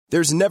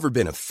There's never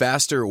been a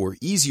faster or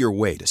easier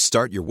way to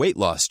start your weight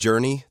loss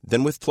journey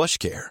than with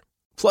PlushCare.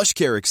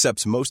 PlushCare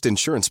accepts most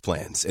insurance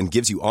plans and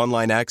gives you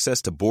online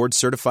access to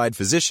board-certified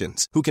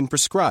physicians who can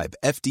prescribe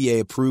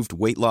FDA-approved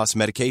weight loss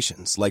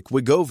medications like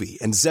Wegovy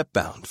and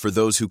Zepbound for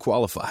those who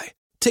qualify.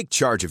 Take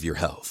charge of your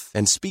health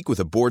and speak with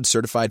a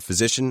board-certified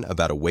physician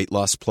about a weight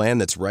loss plan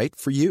that's right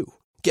for you.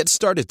 Get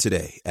started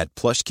today at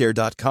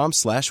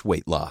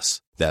plushcare.com/weight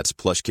loss. That's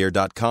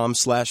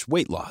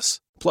plushcare.com/weight loss.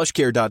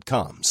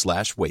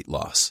 plushcare.com/weight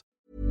loss.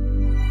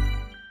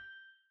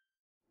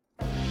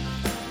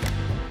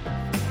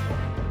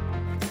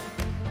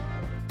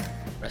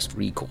 Pressed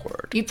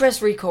record. You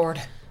press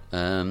record.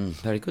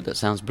 Very good. That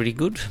sounds pretty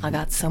good. I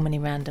got so many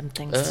random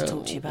things to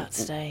talk to you about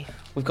today.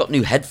 We've got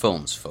new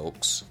headphones,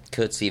 folks.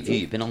 Courtesy of you.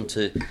 You've been on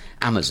to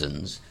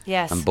Amazon's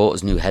and bought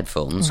us new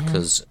headphones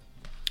because,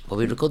 well,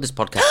 we record this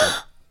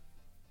podcast.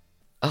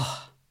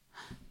 Oh,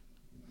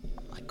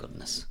 my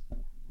goodness.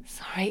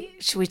 Sorry,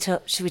 should we tell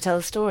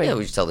the story? Yeah,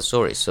 we should tell the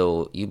story.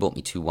 So you bought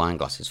me 2 wine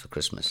glasses for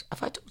Christmas.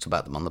 Have I talked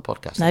about them on the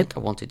podcast? Nope. I think I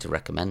wanted to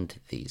recommend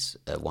these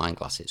wine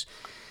glasses.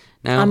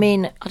 Now, I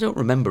mean, I don't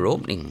remember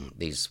opening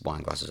these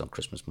wine glasses on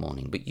Christmas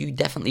morning, but you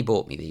definitely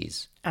bought me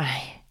these.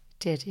 I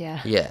did,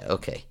 yeah. Yeah,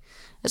 okay.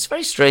 It's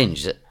very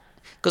strange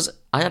because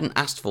I hadn't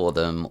asked for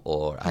them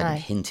or I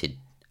hadn't hinted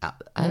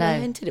at. I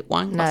hinted at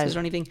wine glasses or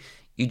anything.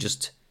 You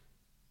just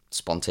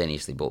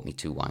spontaneously bought me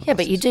 2 wine glasses. Yeah,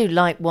 but you do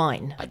like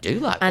wine. I do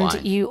like wine.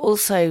 And you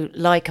also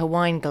like a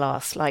wine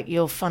glass. Like,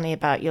 you're funny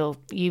about you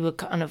were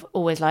kind of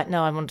always like,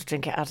 no, I want to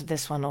drink it out of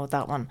this one or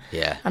that one.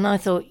 Yeah. And I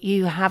thought,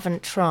 you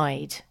haven't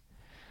tried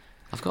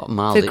I've got a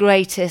mild... the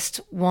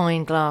greatest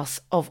wine glass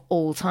of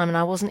all time, and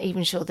I wasn't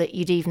even sure that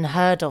you'd even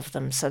heard of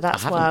them. So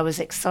that's why I was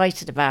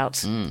excited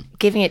about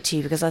giving it to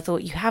you, because I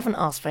thought, you haven't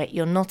asked for it,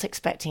 you're not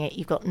expecting it,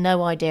 you've got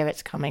no idea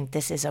it's coming.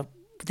 This is a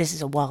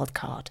wild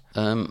card.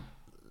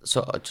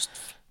 So just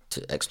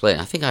to explain,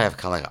 I think I have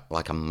kind of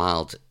like a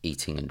mild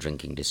eating and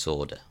drinking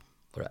disorder,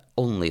 where I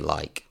only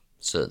like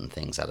certain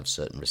things out of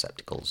certain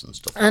receptacles and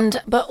stuff.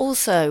 But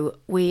also,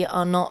 we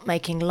are not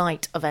making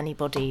light of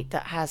anybody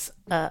that has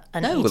an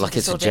eating like disorder.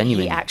 it's a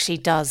genuine. He actually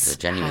does it's a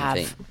genuine have,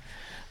 thing.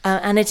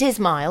 And it is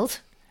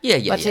mild. Yeah,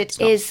 but it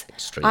is.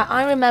 Extreme.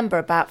 I remember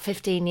about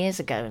 15 years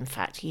ago, in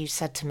fact, you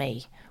said to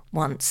me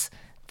once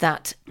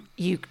that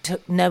you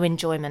took no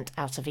enjoyment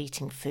out of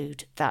eating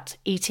food. That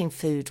eating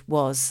food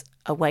was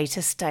a way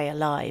to stay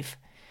alive.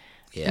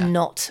 Yeah.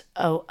 Not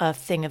a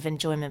thing of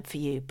enjoyment for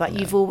you. But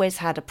you've always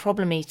had a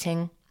problem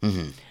eating.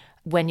 Mm-hmm.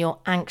 When you're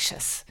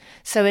anxious,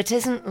 so it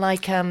isn't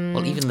like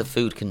well, even the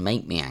food can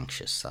make me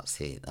anxious. That's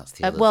the other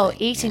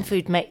thing. Eating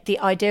food the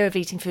idea of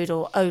eating food,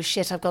 or oh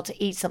shit, I've got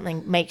to eat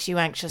something, makes you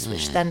anxious,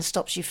 which then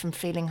stops you from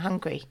feeling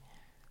hungry.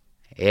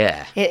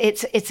 Yeah,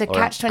 it's a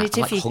catch-22.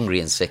 I'm like hungry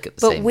and sick at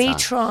the same time. But we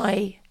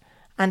try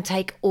and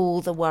take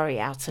all the worry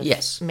out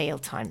of meal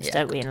times,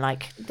 don't we? And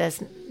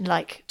there's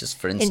just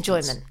for instance,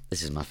 enjoyment.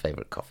 This is my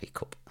favourite coffee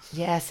cup.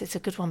 Yes, it's a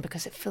good one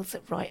because it fills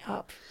it right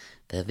up.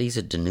 These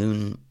are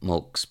Danone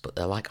mugs, but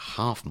they're like a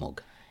half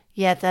mug.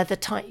 Yeah, they're the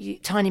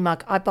tiny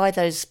mug. I buy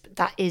those.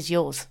 That is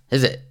yours.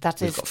 Is it?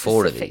 We've got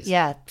 4 of these.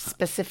 Yeah,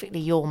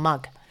 specifically your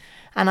mug.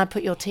 And I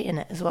put your tea in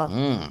it as well.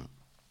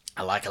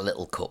 I like a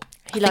little cup.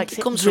 He likes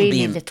it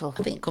really little.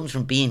 I think it comes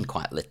from being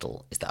quite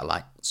little, is that I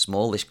like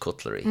smallish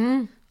cutlery,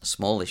 a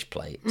smallish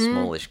plate,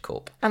 smallish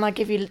cup. And I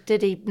give you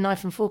Diddy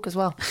knife and fork as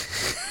well.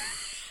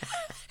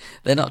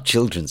 They're not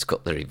children's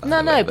cutlery, by the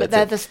way. No, but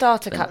they're the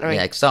starter cutlery.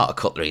 Yeah, starter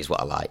cutlery is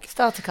what I like.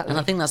 Starter cutlery. And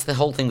I think that's the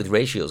whole thing with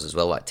ratios as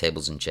well, like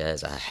tables and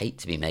chairs. I hate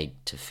to be made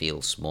to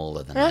feel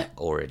smaller than I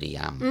already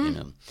am, you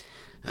know.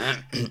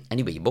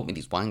 Anyway, you bought me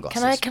these wine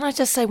glasses. Can I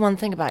just say one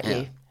thing about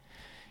you?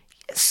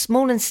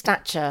 Small in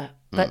stature,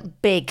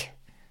 but big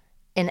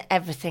in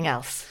everything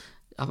else.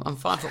 I'm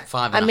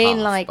 5'5" and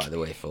a half, by the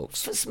way,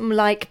 folks.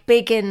 Like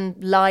big in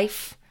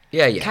life,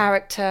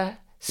 character,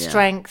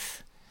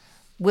 strength,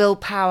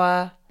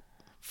 willpower,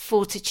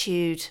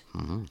 fortitude,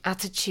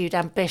 attitude,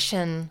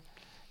 ambition,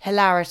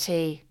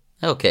 hilarity.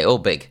 Okay, all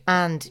big.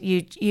 And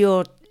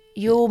you're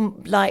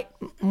like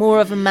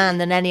more of a man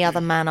than any other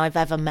man I've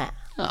ever met.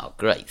 Oh,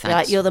 great! Thanks.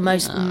 Like, you're the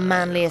most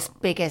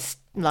manliest, biggest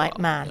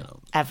man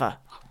ever.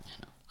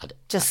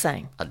 Just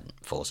saying. I didn't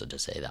force her to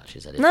say that. She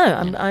said it. No,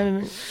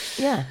 I'm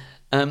yeah.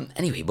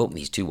 Anyway, he bought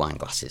me these 2 wine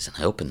glasses, and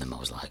I opened them. I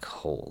was like,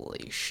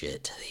 "Holy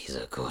shit, these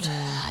are good!"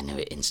 I knew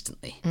it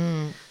instantly.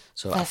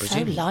 So They're I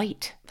presume so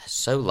light. They're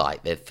so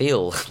light. They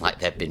feel like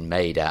they've been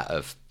made out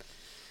of.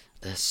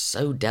 They're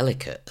so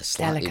delicate. They're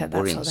slightly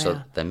worrying. That's what they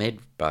are. They're made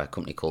by a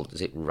company called,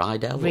 is it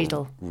Riedel?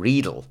 Riedel.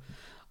 Riedel.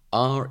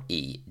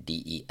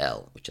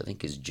 Redel, which I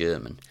think is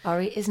German.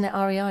 Isn't it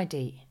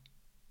R-E-I-D?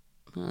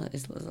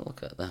 Let's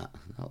look at that.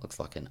 That looks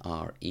like an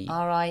R-E.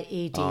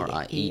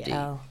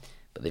 R-I-E-D-E-L.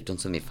 But they've done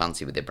something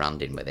fancy with their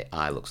branding where the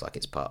I looks like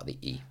it's part of the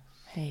E.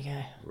 There you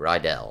go.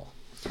 Riedel.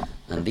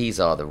 And these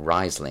are the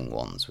Riesling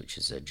ones, which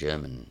is a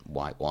German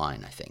white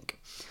wine, I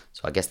think.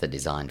 So I guess they're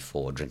designed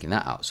for drinking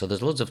that out. So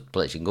there's loads of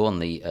places. You can go on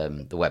the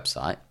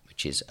website,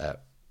 which is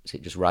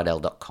it just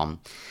Riedel.com,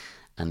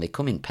 and they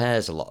come in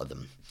pairs, a lot of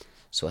them.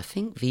 So I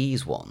think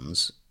these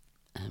ones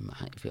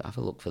If you have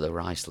a look for the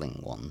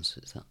Riesling ones,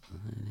 is that?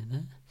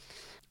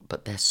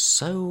 But they're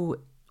so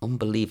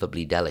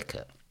unbelievably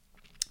delicate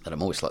that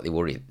I'm always slightly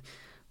worried.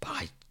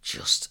 But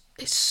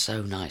it's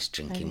so nice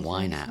drinking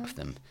wine out of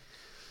them.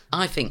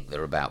 I think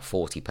they're about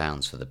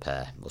 £40 for the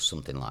pair, or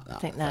something like that. I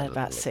think they're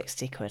about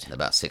 60 quid. They're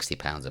about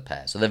 £60 a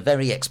pair. So they're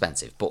very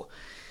expensive, but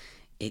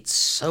it's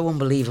so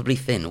unbelievably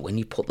thin. When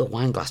you put the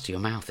wine glass to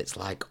your mouth, it's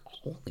like,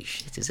 holy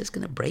shit, is this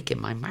going to break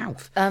in my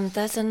mouth?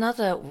 There's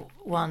another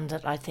one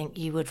that I think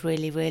you would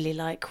really, really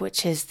like,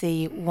 which is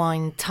the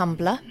wine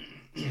tumbler.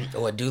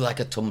 Oh, I do like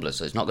a tumbler,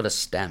 so it's not got a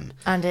stem.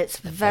 And it's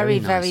very,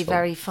 very,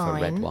 very fine.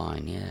 For red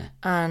wine, yeah.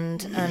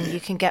 And you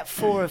can get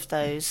 4 of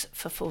those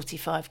for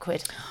 45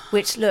 quid,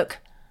 which, look,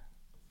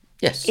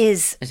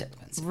 is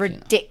expensive,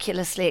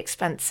 ridiculously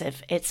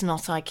expensive. It's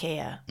not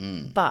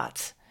IKEA,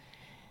 but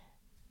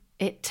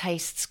it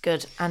tastes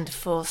good. And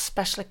for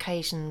special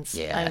occasions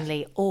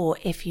only, or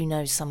if you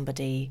know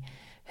somebody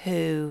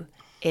who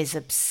is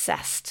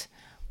obsessed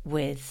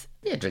with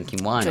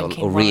drinking wine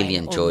or really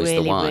enjoys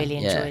the wine. Really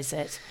enjoys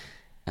it.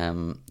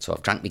 So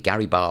I've drank me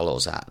Gary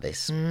Barlow's out of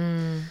this.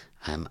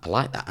 I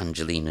like that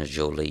Angelina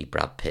Jolie,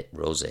 Brad Pitt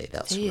rosé.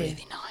 That's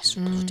really nice.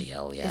 Bloody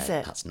hell, yeah.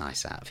 That's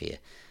nice out of here.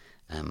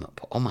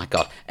 But, oh my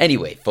God.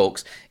 Anyway,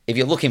 folks, if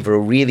you're looking for a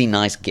really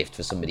nice gift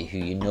for somebody who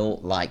you know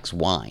likes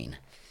wine,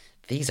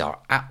 these are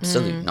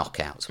absolute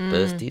knockouts.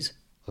 Birthdays,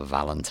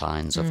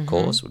 Valentine's, of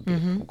course, would be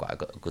quite a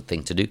good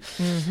thing to do.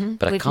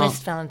 But We've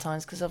missed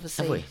Valentine's because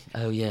obviously... Have we?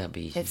 Oh, yeah.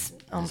 It's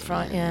on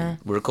Friday, yeah.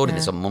 We're recording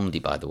this on Monday,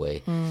 by the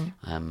way.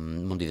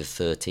 Monday the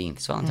 13th.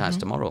 It's Valentine's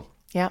tomorrow.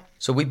 Yeah.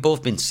 So we've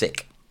both been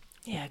sick.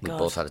 Yeah, we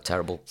both had a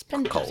terrible cold. It's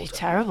been bloody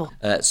terrible.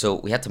 So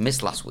we had to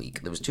miss last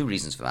week. There was 2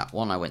 reasons for that.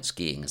 One, I went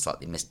skiing and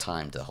slightly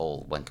mistimed the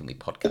whole When Can We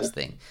Podcast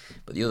thing.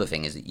 But the other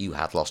thing is that you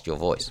had lost your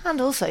voice. And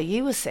also,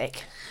 you were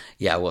sick.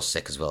 Yeah, I was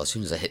sick as well. As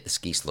soon as I hit the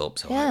ski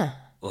slopes, I was like,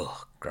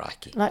 oh,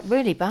 crikey. Like,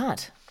 really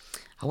bad.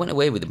 I went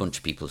away with a bunch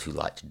of people who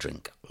like to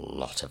drink a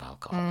lot of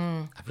alcohol.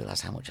 I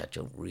realised how much I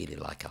don't really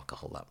like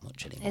alcohol that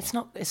much anymore. It's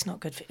not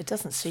good for you. It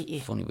doesn't suit you.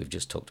 Funny, we've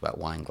just talked about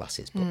wine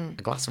glasses, but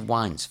a glass of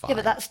wine's fine. Yeah,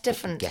 but that's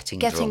different. Getting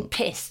drunk.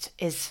 Pissed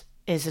is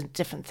a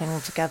different thing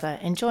altogether.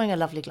 Enjoying a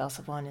lovely glass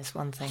of wine is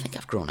one thing. I think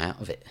I've grown out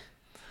of it.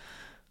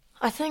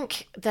 I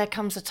think there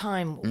comes a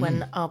time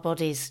when our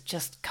bodies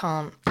just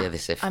can't. Yeah, they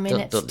say. I mean,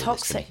 it's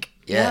toxic.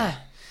 Yeah.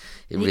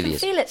 It really is. You can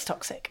feel it's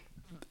toxic.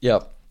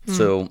 Yeah.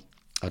 So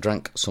I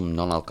drank some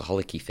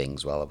non-alcoholic-y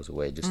things while I was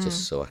away,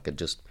 just so I could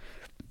just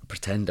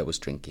pretend I was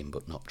drinking,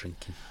 but not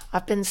drinking.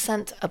 I've been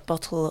sent a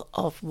bottle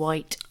of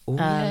white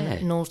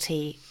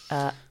Naughty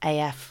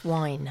AF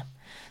wine.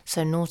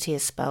 So Naughty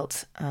is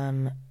spelt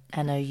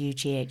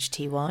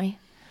NOUGHTY.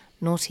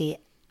 Naughty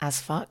as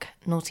fuck.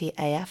 Naughty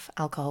AF,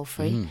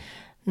 alcohol-free.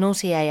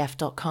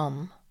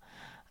 NaughtyAF.com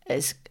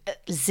is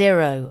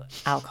 0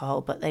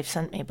 alcohol, but they've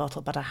sent me a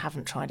bottle, but I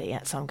haven't tried it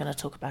yet, so I'm going to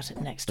talk about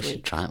it next week. We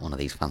should try it one of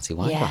these fancy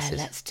wine glasses.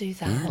 Yeah, let's do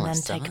that, and then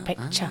take a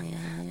picture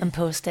and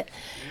post it.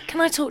 Can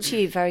I talk to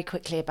you very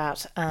quickly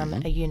about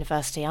a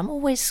university? I'm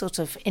always sort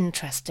of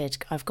interested.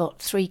 I've got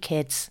 3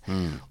 kids,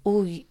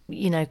 all,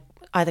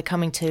 either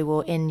coming to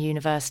or in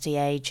university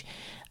age,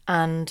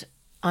 and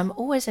I'm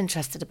always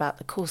interested about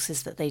the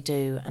courses that they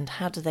do and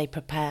how do they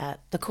prepare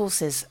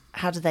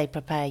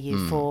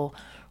you for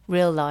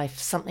real life,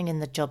 something in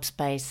the job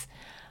space,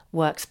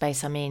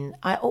 workspace. I mean,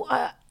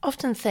 I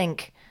often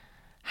think,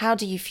 how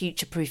do you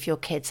future-proof your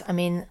kids? I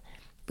mean,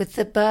 with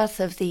the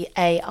birth of the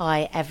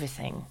AI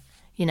everything,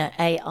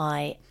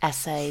 AI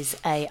essays,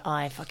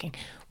 AI fucking,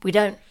 we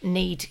don't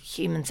need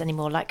humans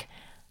anymore. Like,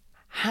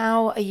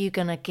 how are you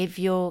going to give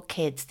your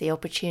kids the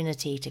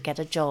opportunity to get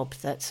a job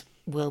that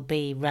will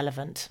be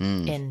relevant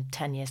in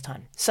 10 years'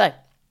 time? So I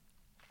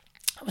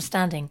was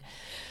standing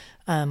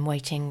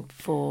waiting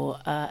for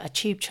a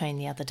tube train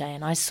the other day,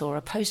 and I saw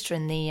a poster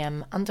in the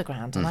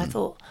underground, and I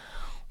thought,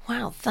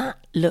 wow,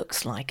 that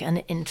looks like an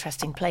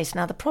interesting place.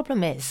 Now, the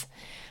problem is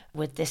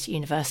with this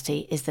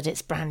university is that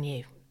it's brand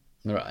new.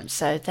 Right.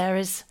 So there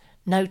is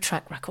no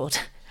track record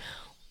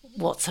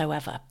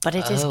whatsoever, but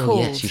it is called...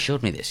 yes, you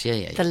showed me this,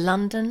 yeah. The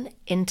London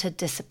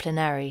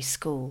Interdisciplinary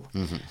School.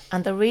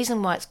 And the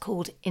reason why it's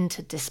called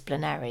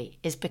interdisciplinary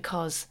is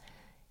because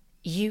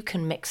you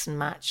can mix and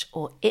match,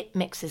 or it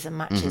mixes and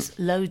matches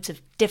loads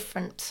of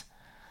different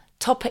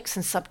topics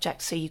and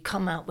subjects, so you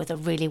come out with a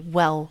really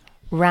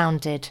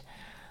well-rounded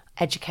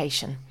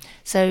education.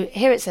 So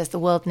here it says the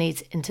world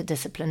needs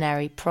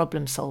interdisciplinary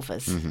problem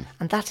solvers,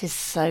 and that is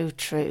so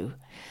true.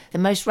 The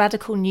most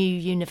radical new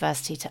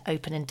university to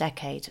open in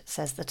decade,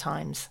 says the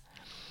Times.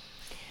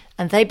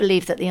 And they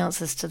believe that the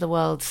answers to the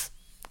world's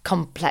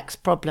complex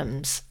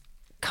problems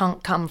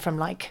can't come from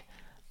like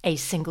a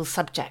single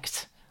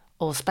subject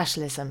or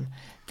specialism,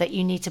 that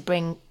you need to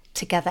bring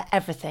together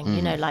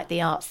everything, like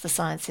the arts, the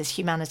sciences,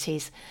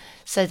 humanities.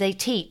 So they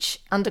teach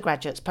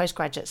undergraduates,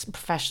 postgraduates and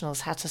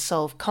professionals how to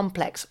solve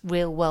complex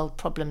real-world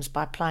problems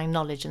by applying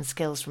knowledge and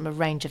skills from a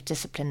range of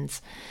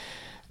disciplines.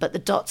 But the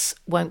dots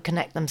won't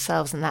connect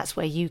themselves, and that's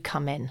where you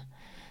come in.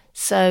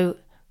 So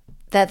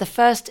They're the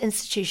first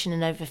institution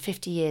in over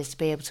 50 years to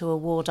be able to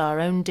award our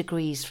own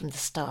degrees from the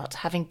start,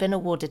 having been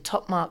awarded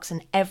top marks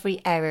in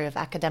every area of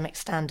academic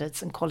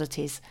standards and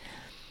qualities.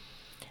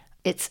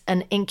 It's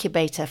an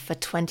incubator for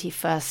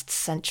 21st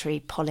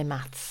century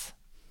polymaths.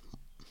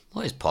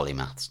 What is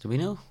polymaths? Do we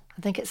know?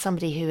 I think it's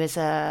somebody who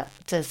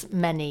does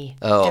many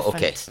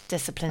different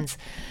disciplines.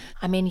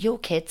 I mean, your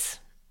kids.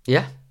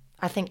 Yeah.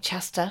 I think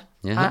Chester.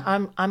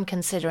 Yeah. I'm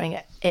considering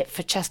it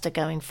for Chester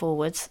going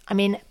forwards. I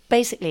mean,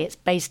 basically, it's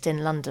based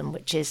in London,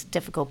 which is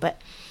difficult.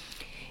 But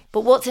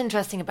what's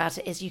interesting about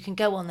it is you can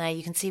go on there,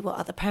 you can see what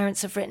other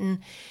parents have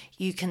written,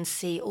 you can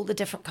see all the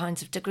different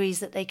kinds of degrees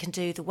that they can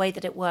do, the way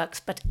that it works.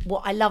 But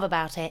what I love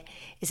about it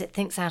is it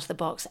thinks out of the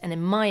box. And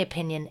in my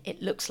opinion,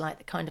 it looks like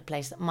the kind of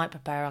place that might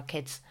prepare our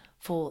kids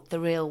for the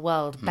real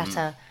world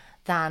better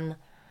than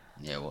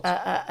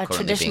a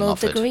traditional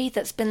degree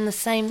that's been the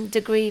same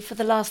degree for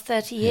the last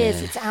 30 years.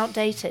 Yeah. It's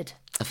outdated.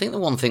 I think the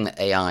one thing that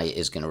AI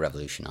is going to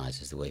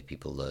revolutionise is the way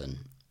people learn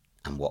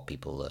and what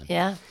people learn.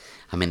 Yeah.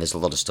 I mean, there's a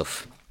lot of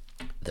stuff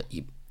that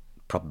you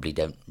probably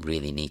don't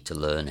really need to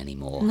learn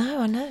anymore.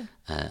 No, I know.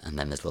 And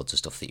then there's lots of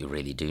stuff that you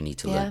really do need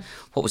to learn.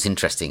 What was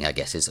interesting, I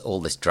guess, is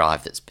all this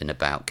drive that's been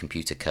about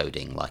computer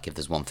coding. Like, if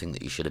there's one thing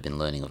that you should have been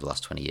learning over the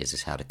last 20 years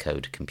is how to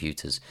code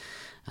computers.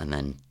 And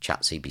then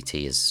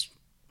ChatGPT is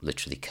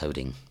literally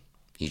coding.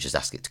 You just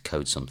ask it to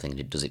code something and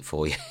it does it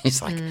for you.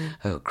 It's like,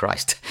 oh,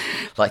 Christ.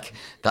 Like,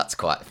 that's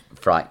quite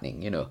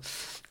frightening, you know.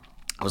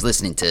 I was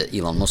listening to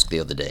Elon Musk the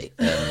other day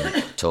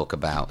talk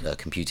about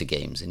computer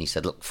games, and he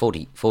said, look,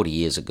 40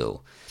 years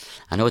ago,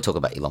 I know I talk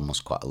about Elon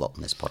Musk quite a lot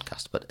on this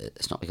podcast, but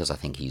it's not because I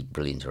think he's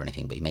brilliant or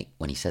anything, but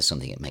when he says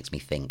something, it makes me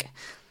think.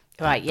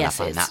 Right, yes,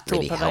 I find that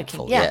really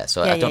helpful.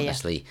 So I don't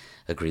necessarily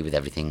agree with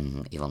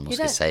everything Elon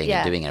Musk is saying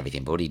and doing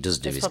everything, but what he does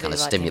do is kind of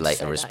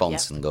stimulate a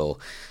response and go,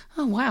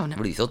 oh, wow, I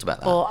never really thought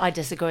about that. Or I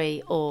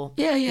disagree, or...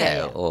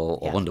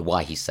 Or wonder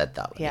why he said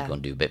that. Let me go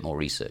and do a bit more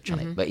research on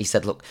it. But he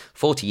said, look,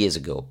 40 years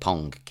ago,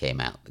 Pong came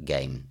out, the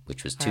game,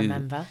 which was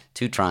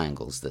two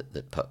triangles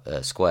that put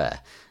a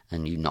square,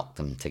 and you knocked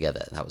them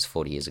together. That was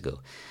 40 years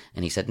ago.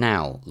 And he said,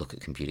 now, look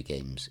at computer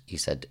games. He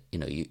said, you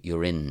know,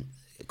 you're in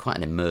quite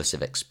an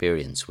immersive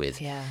experience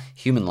with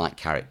human-like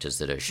characters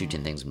that are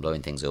shooting things and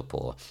blowing things up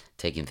or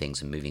taking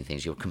things and moving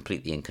things. You're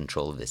completely in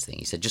control of this thing.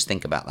 He said, just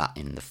think about that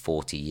in the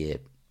 40-year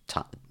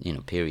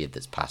period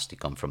that's passed.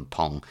 You've gone from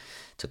Pong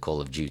to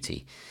Call of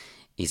Duty.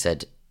 He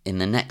said, in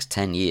the next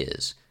 10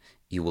 years,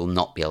 you will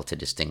not be able to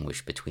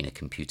distinguish between a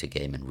computer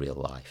game and real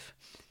life.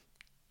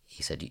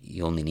 He said,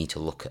 you only need to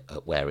look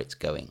at where it's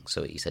going.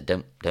 So he said,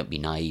 don't be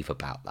naive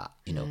about that.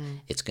 You know,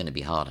 it's going to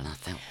be hard. And I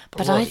think,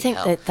 but I think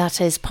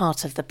that is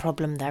part of the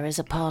problem. There is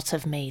a part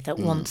of me that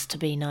wants to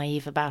be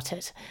naive about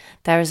it.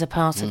 There is a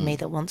part of me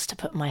that wants to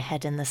put my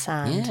head in the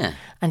sand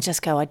and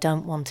just go, I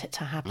don't want it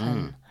to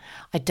happen.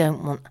 I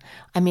don't want...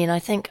 I mean, I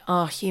think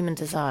our human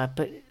desire,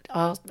 but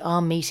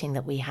our meeting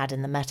that we had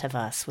in the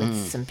metaverse with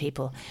some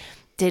people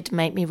did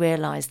make me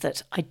realise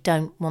that I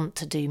don't want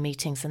to do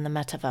meetings in the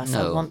metaverse.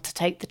 No. I want to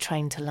take the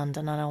train to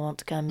London and I want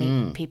to go and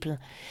meet people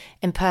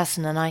in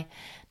person. And I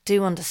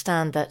do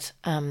understand that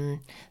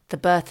the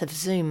birth of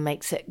Zoom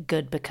makes it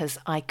good because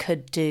I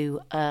could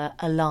do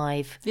a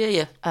live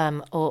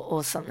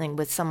or something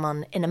with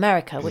someone in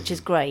America, which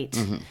is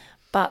great,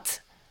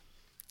 but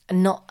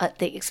not at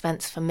the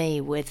expense for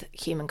me with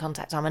human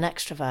contact. I'm an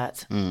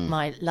extrovert.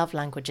 My love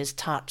language is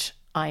touch.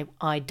 I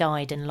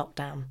died in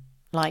lockdown.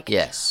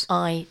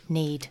 I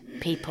need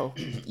people.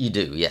 You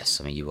do, yes.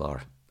 I mean, you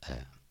are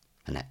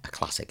a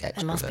classic extrovert.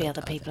 There must be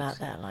other people out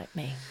there like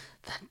me.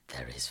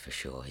 There is, for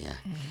sure, yeah.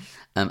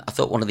 I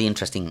thought one of the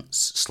interesting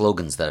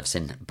slogans that I've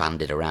seen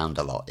bandied around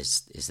a lot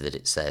is that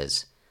it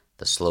says,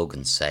 the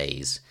slogan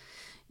says,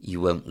 you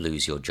won't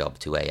lose your job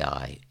to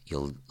AI,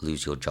 you'll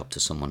lose your job to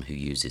someone who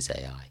uses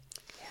AI.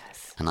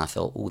 And I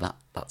thought,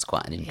 that's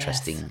quite an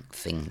interesting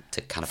thing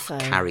to kind of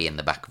carry in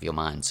the back of your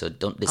mind. So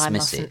don't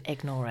dismiss it. I mustn't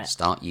ignore it.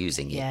 Start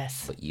using it,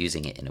 but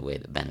using it in a way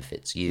that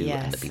benefits you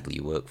and the people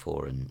you work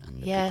for and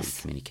the people you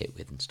communicate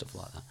with and stuff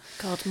like that.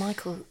 God,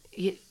 Michael,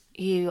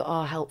 you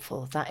are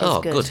helpful. That is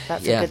good.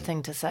 That's a good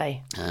thing to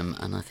say.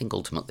 And I think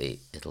ultimately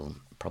it'll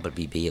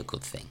probably be a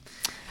good thing.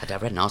 I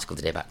read an article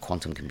today about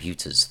quantum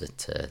computers that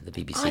the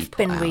BBC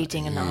put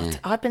out.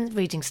 I've been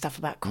reading stuff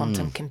about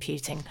quantum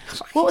computing.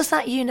 What was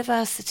that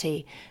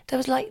university? There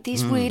was like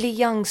these really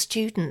young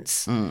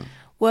students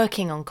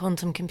working on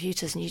quantum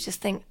computers, and you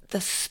just think the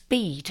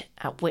speed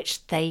at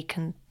which they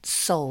can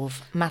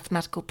solve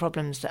mathematical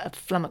problems that have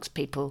flummoxed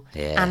people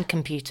and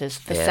computers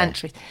for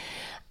centuries.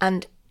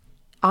 And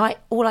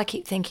all I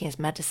keep thinking is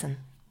medicine.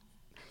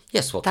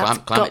 Yes, well,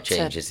 climate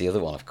change is the other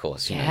one, of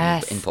course. You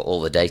input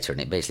all the data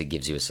and it basically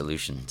gives you a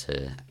solution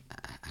to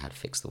how to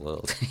fix the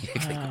world.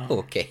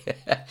 Okay.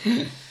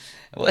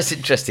 What's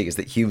interesting is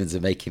that humans are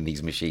making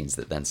these machines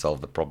that then solve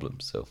the problem.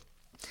 So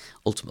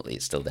ultimately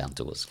it's still down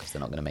to us because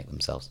they're not going to make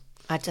themselves.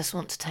 I just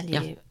want to tell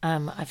you,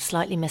 I've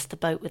slightly missed the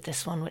boat with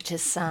this one, which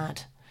is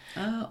sad.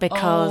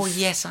 Because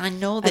yes, I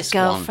know this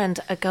one.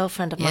 A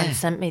girlfriend of mine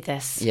sent me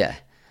this. Yeah.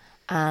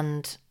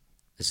 And...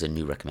 this is a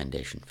new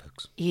recommendation,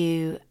 folks.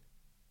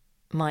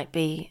 might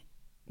be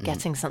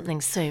getting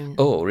something soon.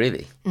 Oh,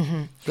 really?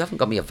 Mm-hmm. You haven't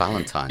got me a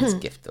Valentine's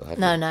gift, though, have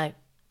you? No.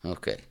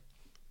 Okay,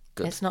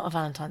 good. It's not a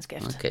Valentine's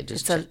gift. Okay,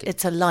 just checking.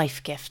 It's a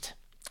life gift.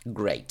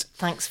 Great.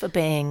 Thanks for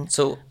being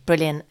so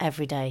brilliant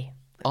every day.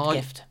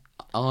 Gift.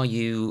 Are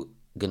you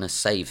going to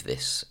save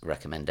this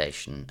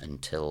recommendation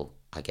until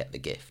I get the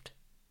gift?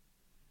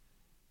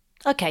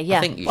 Okay,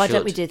 yeah. Why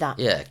don't we do that?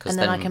 Yeah, because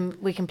then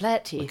we can play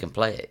it to you. We can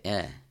play it,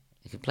 yeah.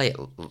 You can play it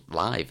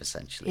live,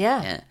 essentially.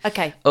 Yeah.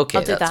 Okay. Okay,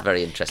 I'll do that's that.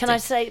 very interesting. Can I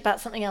say about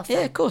something else? Yeah,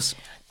 then? of course.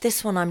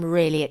 This one I'm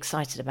really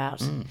excited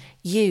about.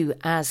 You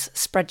as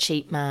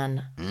spreadsheet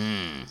man,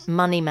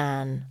 money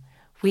man.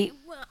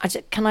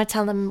 Can I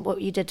tell them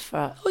what you did for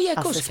us? Oh, yeah,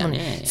 of course this you can.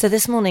 morning? Yeah. So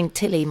this morning,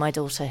 Tilly, my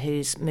daughter,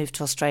 who's moved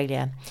to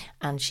Australia,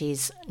 and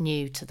she's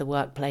new to the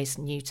workplace,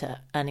 new to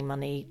earning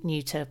money,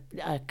 new to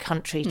a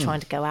country, trying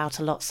to go out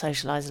a lot,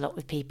 socialise a lot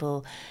with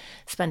people,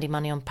 spending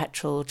money on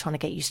petrol, trying to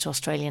get used to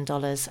Australian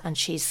dollars. And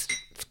she's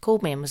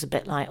called me and was a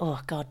bit like,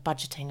 oh, God,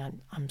 budgeting,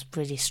 I'm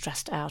really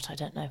stressed out. I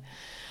don't know.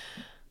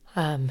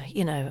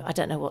 I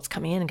don't know what's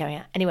coming in and going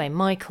out. Anyway,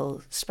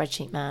 Michael,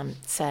 spreadsheet man,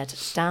 said,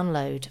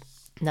 download...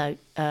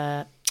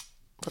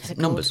 what's it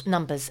called?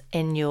 Numbers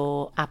in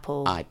your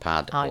Apple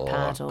iPad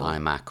or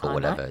iMac or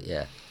whatever,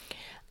 yeah.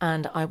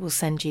 And I will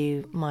send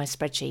you my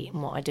spreadsheet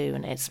and what I do,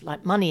 and it's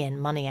like money in,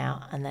 money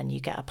out, and then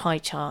you get a pie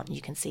chart and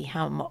you can see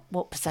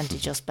what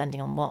percentage you're spending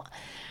on what,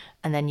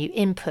 and then you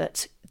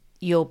input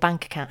your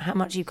bank account, how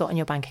much you've got in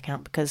your bank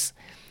account, because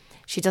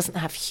she doesn't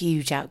have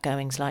huge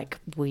outgoings like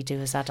we do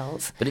as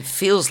adults. But it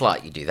feels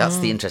like you do. That's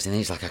the interesting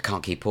thing. It's like, I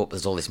can't keep up.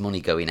 There's all this money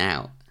going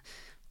out.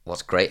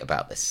 What's great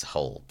about this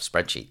whole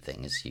spreadsheet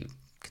thing is you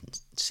can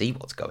see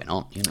what's going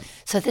on,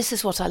 So this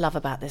is what I love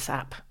about this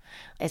app.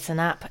 It's an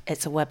app,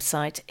 it's a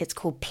website, it's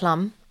called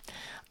Plum.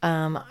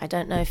 I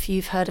don't know if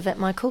you've heard of it,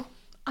 Michael?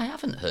 I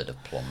haven't heard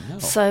of Plum, no.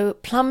 So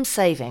Plum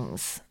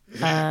Savings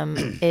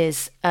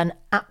is an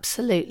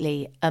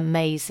absolutely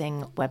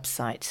amazing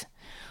website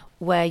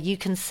where you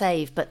can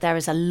save, but there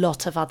is a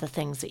lot of other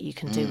things that you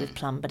can do with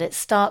Plum. But it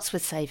starts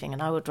with saving,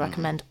 and I would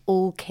recommend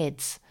all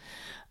kids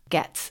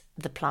get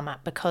the Plum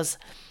app because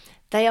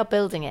they are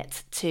building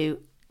it to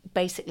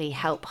basically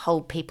help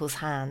hold people's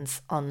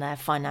hands on their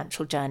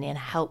financial journey and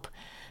help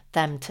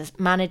them to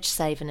manage,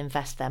 save and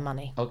invest their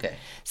money. Okay.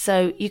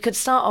 So you could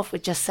start off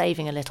with just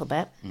saving a little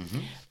bit.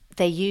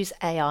 They use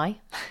AI.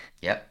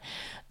 Yep.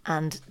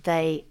 And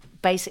they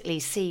basically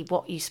see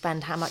what you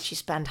spend, how much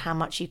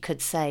you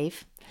could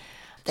save.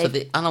 So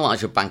they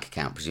analyse your bank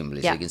account,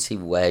 presumably, so you can see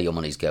where your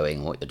money's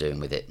going, what you're doing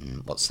with it,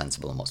 and what's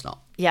sensible and what's not.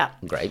 Yeah.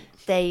 Great.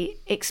 They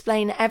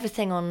explain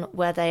everything on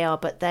where they are,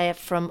 but they're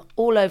from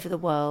all over the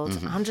world,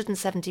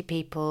 170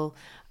 people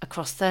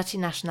across 30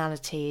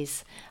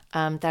 nationalities.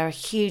 They're a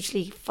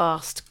hugely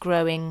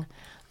fast-growing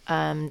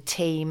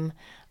team.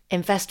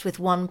 Invest with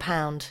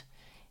 £1.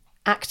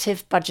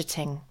 Active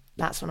budgeting.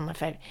 That's one of my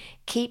favourite.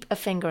 Keep a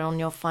finger on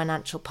your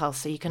financial pulse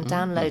so you can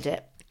download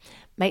it.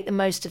 Make the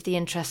most of the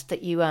interest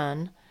that you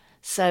earn.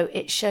 So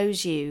it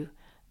shows you,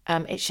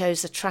 it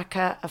shows a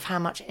tracker of how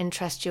much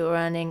interest you're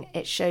earning.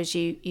 It shows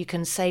you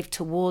can save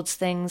towards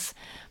things,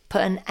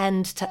 put an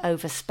end to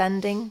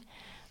overspending,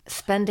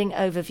 spending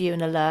overview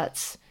and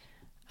alerts.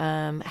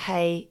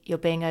 Hey, you're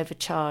being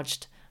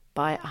overcharged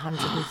by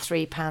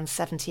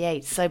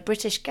 £103.78. So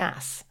British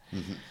Gas.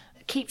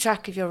 Keep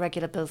track of your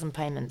regular bills and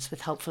payments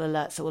with helpful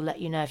alerts that will let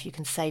you know if you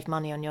can save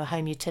money on your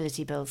home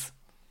utility bills.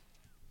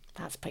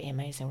 That's pretty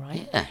amazing,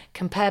 right? Yeah.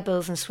 Compare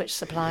bills and switch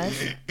suppliers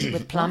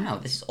with Plum. Wow,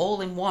 this is all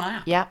in one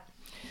app. Yeah.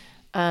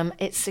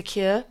 It's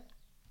secure,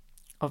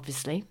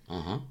 obviously.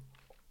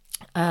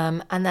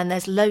 And then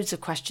there's loads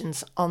of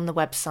questions on the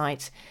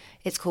website.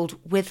 It's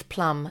called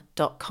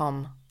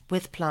withplum.com.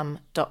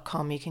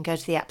 Withplum.com. You can go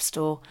to the App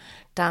Store,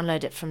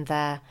 download it from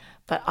there.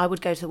 But I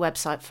would go to the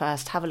website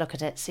first, have a look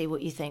at it, see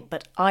what you think.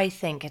 But I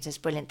think it is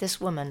brilliant. This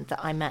woman that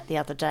I met the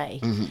other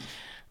day,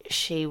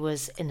 she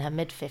was in her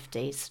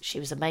mid-50s. She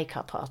was a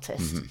makeup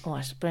artist.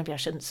 Maybe I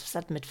shouldn't have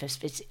said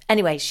mid-50s.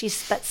 Anyway, she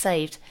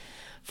saved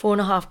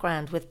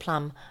 $4,500 with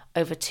Plum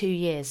over 2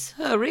 years.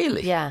 Oh,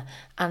 really? Yeah.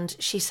 And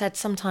she said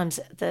sometimes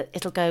that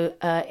it'll go,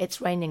 it's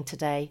raining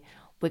today.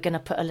 We're going to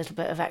put a little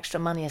bit of extra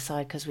money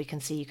aside because we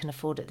can see you can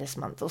afford it this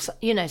month. Or, so,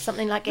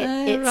 something like it.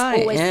 It's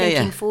always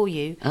thinking for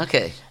you.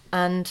 Okay.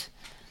 And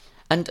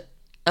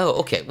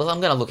okay. Well, I'm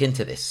going to look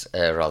into this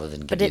rather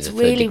than give you the third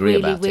really, degree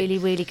really, about it. really,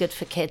 really good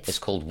for kids. It's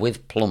called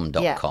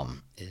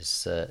withplum.com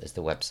is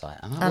the website.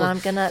 I'm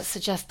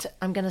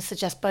going to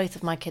suggest both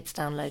of my kids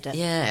download it.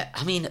 Yeah.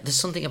 I mean, there's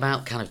something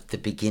about kind of the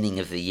beginning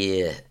of the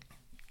year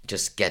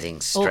just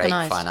getting straight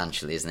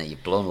financially, isn't it?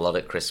 You've blown a lot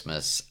at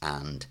Christmas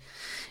and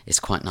it's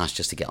quite nice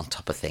just to get on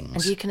top of things.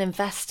 And you can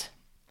invest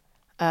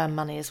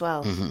money as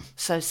well.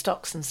 So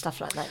stocks and stuff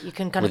like that. You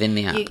can kind within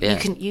the app.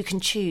 You can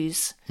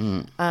choose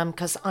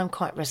because I'm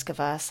quite risk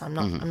averse. I'm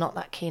not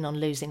that keen on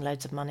losing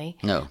loads of money.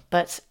 No.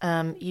 But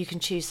you can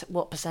choose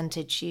what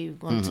percentage you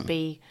want to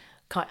be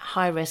quite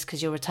high risk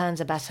because your returns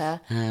are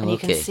better, and you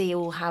can see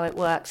all how it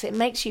works. It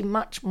makes you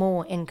much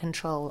more in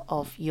control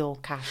of your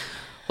cash.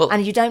 Well,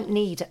 and you don't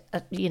need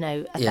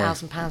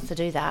 £1,000 to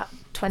do that.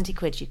 20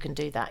 quid, you can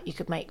do that. You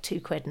could make 2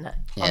 quid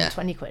on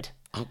 20 quid.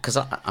 Because,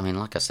 I mean,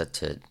 like I said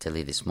to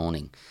Lee this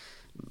morning,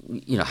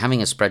 you know, having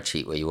a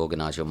spreadsheet where you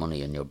organise your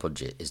money and your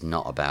budget is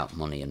not about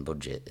money and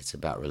budget. It's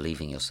about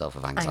relieving yourself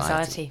of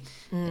anxiety.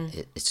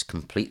 It's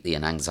completely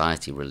an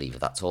anxiety reliever.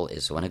 That's all it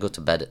is. So when I go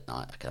to bed at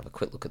night, I can have a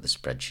quick look at the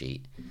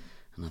spreadsheet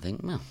and I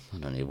think, well, I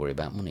don't need to worry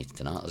about money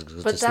tonight. I'll go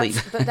to sleep.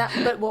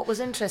 But what was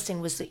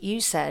interesting was that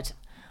you said,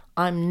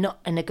 I'm not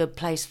in a good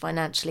place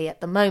financially at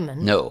the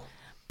moment. No.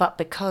 But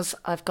because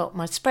I've got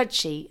my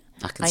spreadsheet,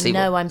 I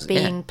know I'm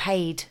being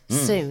paid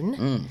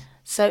soon.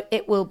 So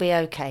it will be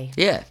okay.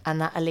 Yeah.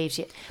 And that relieves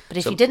you. But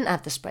if you didn't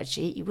have the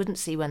spreadsheet, you wouldn't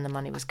see when the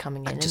money was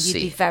coming in and you'd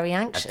be very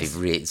anxious. I'd be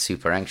really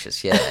super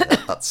anxious, yeah.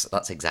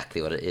 That's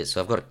exactly what it is.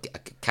 So I've got a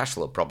cash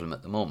flow problem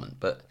at the moment,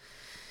 but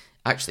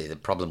actually the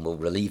problem will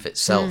relieve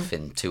itself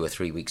in 2 or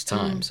 3 weeks'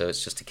 time. So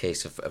it's just a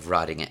case of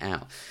riding it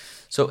out.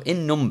 So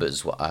in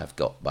Numbers, what I've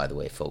got, by the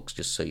way, folks,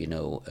 just so you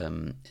know,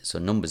 so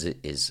Numbers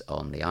is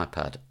on the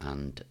iPad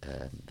and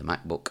the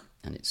MacBook,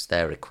 and it's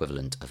their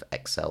equivalent of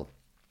Excel.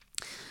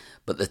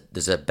 But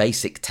there's a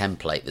basic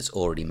template that's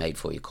already made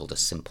for you called a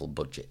simple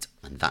budget,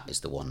 and that is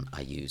the one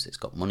I use. It's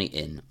got money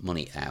in,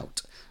 money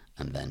out,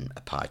 and then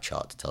a pie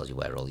chart that tells you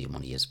where all your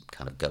money is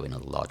kind of going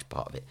on a large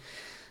part of it.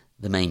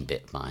 The main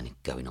bit of mine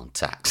going on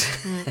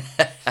tax.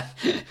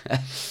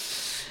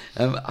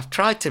 I've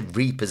tried to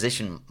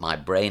reposition my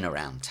brain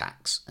around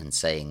tax and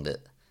saying that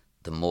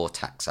the more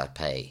tax I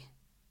pay,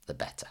 the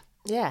better.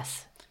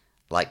 Yes.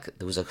 Like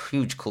there was a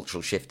huge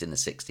cultural shift in the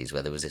 60s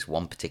where there was this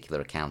one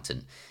particular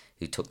accountant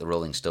who took the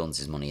Rolling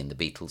Stones' money and the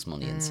Beatles'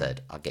 money and said,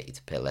 I'll get you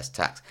to pay less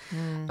tax.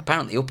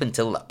 Apparently, up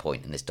until that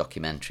point in this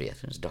documentary, I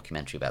think it was a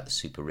documentary about the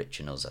super rich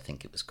and us, I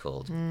think it was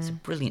called. It's a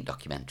brilliant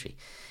documentary.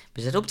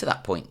 But he said up to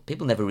that point,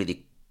 people never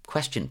really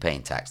questioned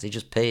paying tax. They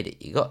just paid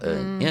it. You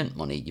earned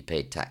money, you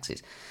paid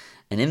taxes.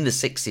 And in the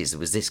 60s, there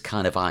was this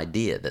kind of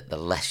idea that the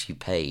less you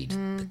paid,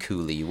 the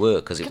cooler you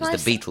were, because it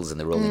was the Beatles and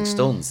the Rolling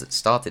Stones that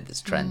started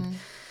this trend.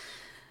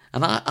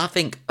 And I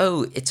think,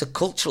 it's a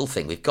cultural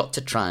thing. We've got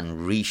to try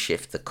and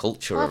reshift the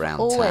culture around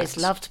tax. I've always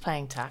loved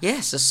paying tax.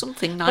 Yes, there's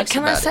something nice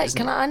about it.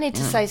 I need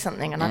to say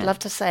something, and I'd love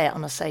to say it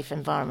on a safe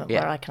environment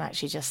where I can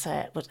actually just say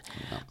it. But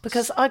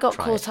because I got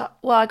caught up.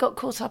 Well, I got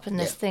caught up in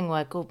this thing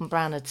where Gordon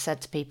Brown had said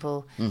to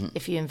people,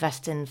 if you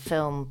invest in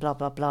film, blah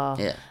blah blah,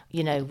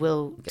 you know,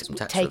 we'll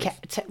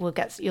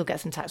you'll get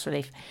some tax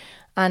relief.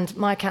 And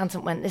my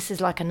accountant went, this is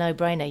like a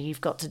no-brainer.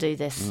 You've got to do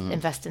this.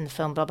 Invest in the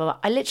film, blah blah blah.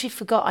 I literally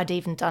forgot I'd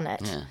even done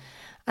it. Yeah.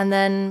 And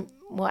then,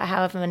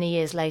 however many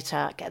years later,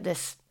 I get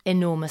this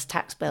enormous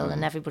tax bill,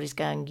 and everybody's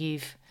going,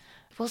 it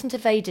wasn't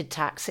evaded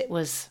tax, it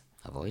was...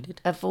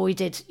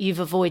 You've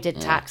avoided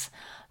tax.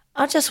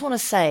 I just want to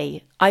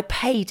say, I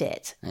paid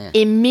it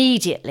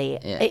immediately,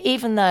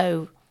 even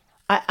though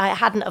I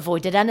hadn't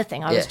avoided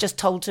anything. I was just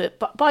told to,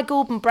 by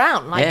Gordon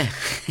Brown.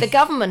 The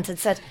government had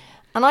said,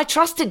 and I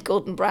trusted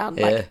Gordon Brown.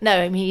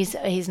 No, he's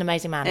an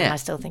amazing man, and I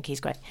still think he's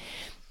great.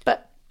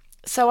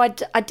 So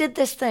I did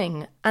this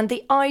thing, and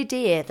the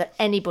idea that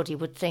anybody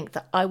would think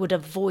that I would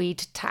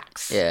avoid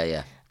tax.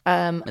 Yeah.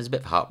 There's a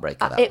bit of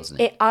heartbreak of that,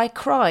 wasn't it? I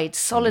cried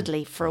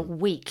solidly for a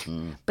week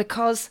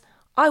because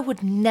I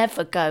would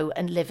never go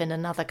and live in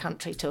another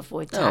country to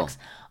avoid tax.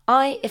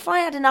 If I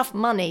had enough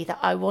money that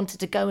I wanted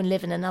to go and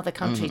live in another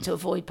country to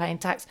avoid paying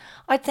tax,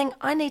 I'd think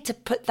I need to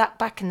put that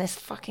back in this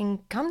fucking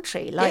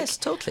country. Yes,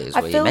 totally.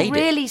 I feel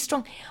really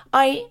strong.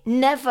 I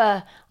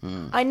never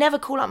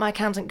call up my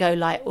accountant and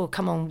go oh,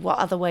 come on, what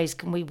other ways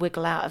can we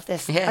wiggle out of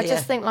this? I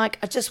just think I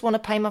just want to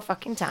pay my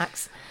fucking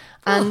tax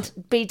and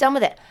be done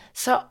with it.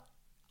 So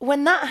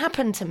when that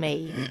happened to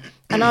me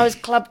and I was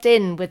clubbed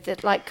in with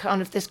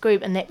kind of this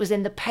group and it was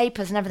in the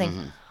papers and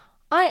everything,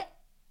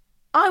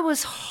 I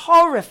was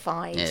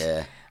horrified.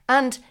 Yeah.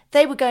 And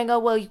they were going,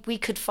 well, we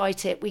could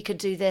fight it. We could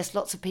do this.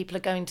 Lots of people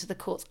are going to the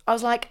courts. I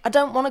was like, I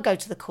don't want to go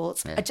to the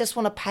courts. I just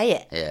want to pay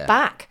it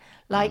back.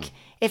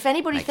 If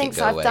anybody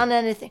thinks I've done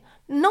anything,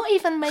 not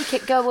even make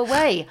it go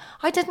away.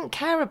 I didn't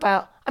care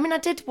about... I mean, I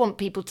didn't want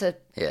people to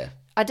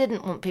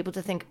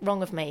think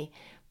wrong of me.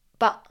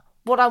 But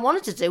what I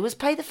wanted to do was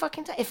pay the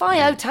fucking tax. If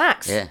I owe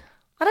tax...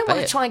 I don't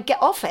want to try and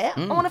get off it.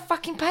 I want to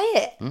fucking pay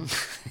it.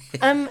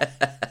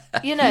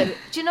 You know,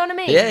 do you know what I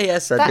mean? Yeah,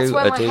 yes, I do. That's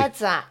where my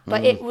head's at.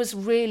 But it was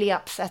really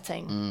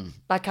upsetting.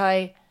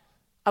 I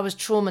was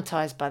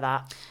traumatized by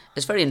that.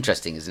 It's very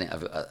interesting, isn't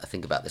it? I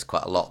think about this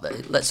quite a lot.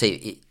 That let's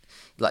say,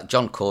 like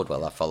John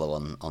Cordwell, I follow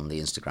on the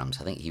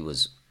Instagrams. I think he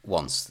was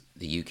once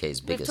the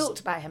UK's biggest... We've talked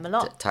about him a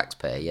lot.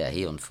 Taxpayer, yeah.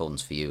 He owned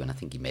Phones for You, and I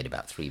think he made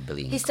about $3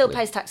 billion. He still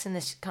pays tax in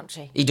this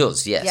country. He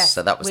does, yes.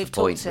 So that was the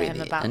point,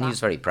 really. And he was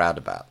very proud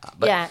about that.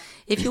 But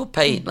if you're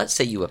paying... Let's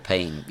say you were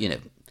paying,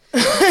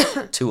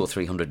 200 or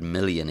 300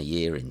 million a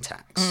year in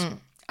tax.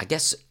 I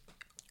guess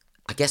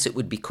it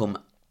would become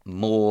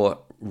more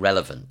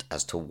relevant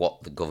as to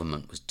what the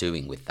government was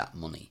doing with that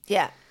money.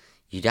 Yeah.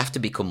 You'd have to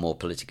become more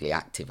politically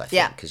active, I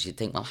think, because you'd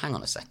think, well, hang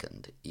on a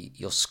second.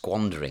 You're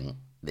squandering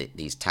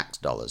these tax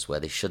dollars where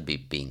they should be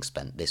being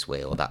spent this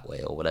way or that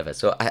way or whatever.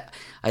 So I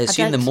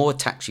assume the more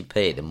tax you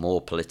pay, the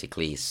more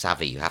politically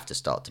savvy you have to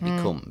start to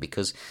become,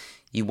 because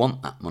you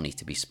want that money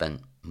to be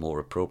spent more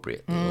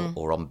appropriately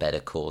or on better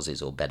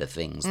causes or better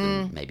things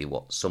than maybe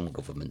what some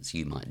governments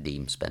you might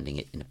deem spending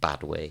it in a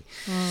bad way.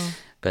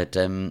 But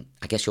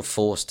I guess you're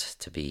forced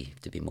to be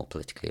more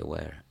politically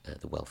aware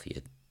the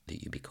wealthier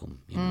that you become.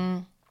 You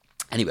know?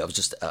 Anyway, I was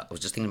just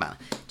thinking about,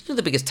 do you know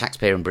the biggest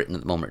taxpayer in Britain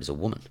at the moment is a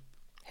woman?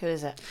 Who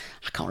is it?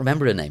 I can't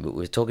remember her name, but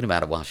we were talking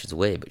about her while she's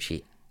away, but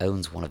she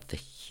owns one of the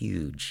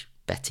huge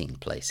betting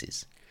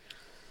places.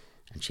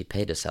 And she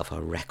paid herself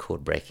a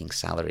record-breaking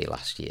salary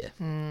last year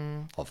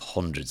of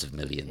hundreds of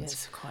millions.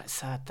 It's quite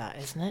sad, that,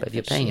 isn't it? But if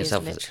you're paying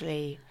yourself... She's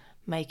literally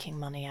making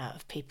money out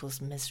of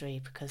people's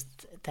misery because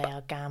they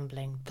are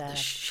gambling their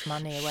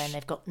money away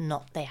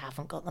and they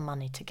haven't got the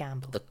money to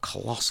gamble. The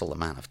colossal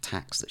amount of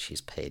tax that she's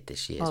paid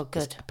this year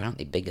is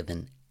apparently bigger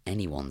than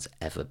anyone's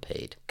ever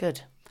paid.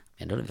 Good.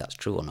 I don't know if that's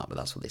true or not, but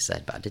that's what they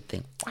said. But I did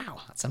think,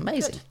 wow, that's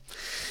amazing.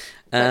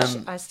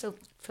 I still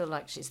feel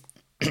like she's...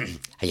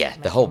 yeah,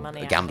 the whole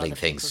gambling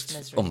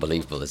thing's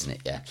unbelievable, isn't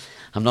it? Yeah.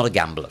 I'm not a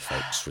gambler,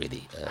 folks,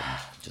 really,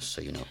 just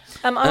so you know.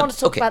 I want to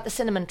talk about the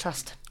Cinnamon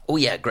Trust. Oh,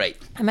 yeah, great.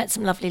 I met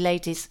some lovely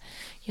ladies.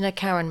 You know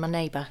Karen, my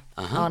neighbour,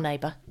 our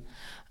neighbour.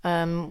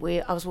 I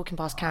was walking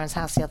past Karen's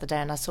house the other day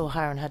and I saw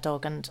her and her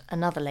dog and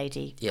another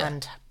lady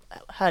and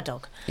her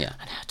dog. Yeah.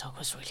 And her dog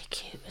was really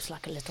cute. It was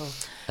like a little...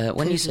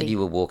 when you said you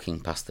were walking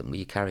past them, were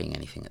you carrying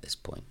anything at this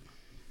point?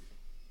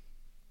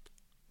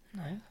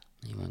 No.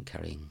 You weren't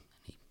carrying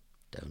any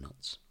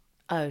donuts?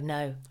 Oh, no.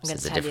 I'm going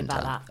to tell you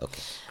about that.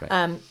 Okay, great.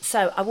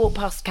 So I walked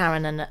past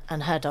Karen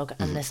and her dog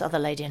and this other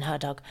lady and her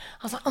dog.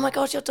 I was like, oh my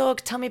God, your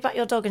dog. Tell me about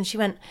your dog. And she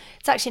went,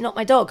 it's actually not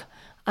my dog.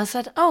 I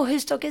said, oh,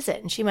 whose dog is it?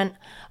 And she went,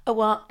 oh,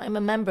 well, I'm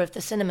a member of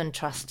the Cinnamon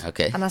Trust.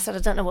 Okay. And I said, I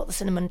don't know what the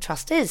Cinnamon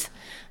Trust is.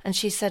 And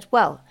she said,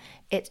 well,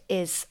 it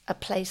is a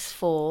place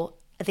for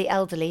the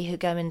elderly who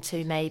go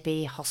into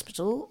maybe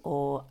hospital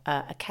or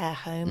a care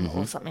home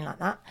or something like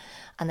that.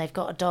 And they've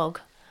got a dog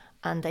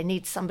and they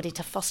need somebody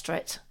to foster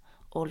it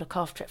or look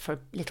after it for a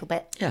little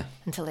bit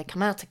until they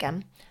come out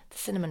again. The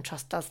Cinnamon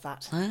Trust does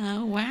that.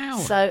 Oh, wow.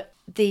 So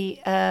the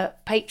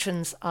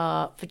patrons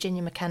are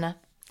Virginia McKenna.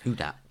 Who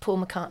dat?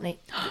 Paul McCartney.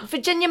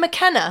 Virginia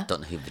McKenna?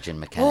 Don't know who Virginia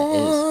McKenna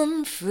is.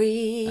 Born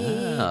Free.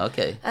 Oh,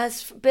 okay.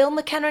 As Bill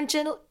McKenna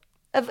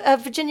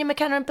and Virginia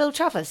McKenna and Bill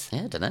Travers.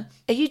 Yeah, I don't know.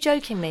 Are you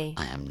joking me?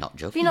 I am not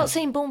joking. Have you not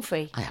seen Born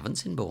Free? I haven't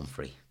seen Born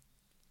Free.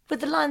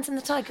 With the lions and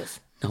the tigers?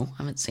 No,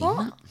 I haven't seen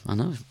that. I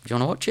know. Do you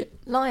want to watch it?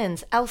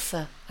 Lions,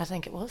 Elsa, I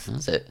think it was.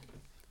 That's it.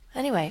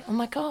 Anyway, oh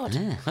my God.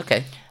 Yeah,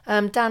 okay.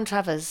 Dan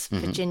Travers,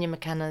 Virginia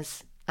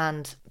McKenna's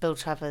and Bill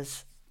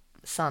Travers'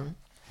 son,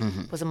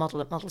 was a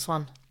model at Models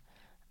One.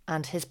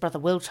 And his brother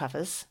Will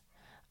Travers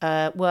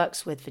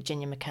works with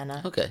Virginia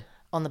McKenna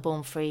on the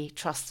Born Free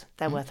Trust.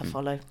 They're worth a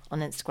follow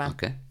on Instagram.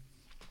 Okay.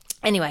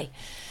 Anyway,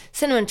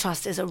 Cinnamon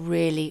Trust is a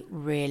really,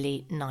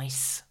 really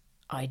nice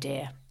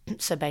idea.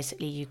 So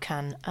basically you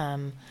can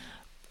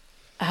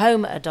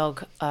home a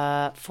dog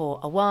for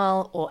a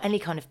while or any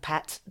kind of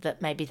pet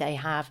that maybe they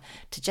have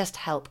to just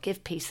help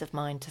give peace of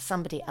mind to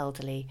somebody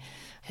elderly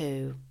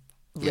who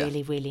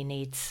really, really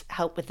needs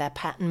help with their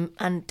pet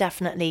and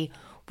definitely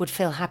would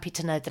feel happy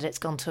to know that it's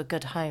gone to a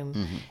good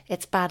home.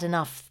 It's bad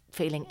enough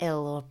feeling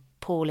ill or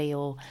poorly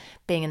or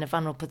being in a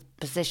vulnerable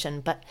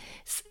position, but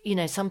you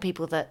know, some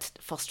people that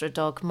foster a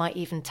dog might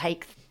even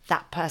take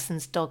that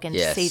person's dog in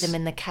to see them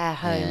in the care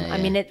home. I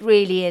mean, it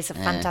really is a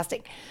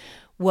fantastic,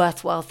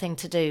 worthwhile thing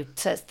to do.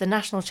 So it's the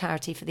National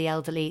Charity for the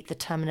Elderly, the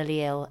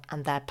Terminally Ill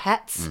and their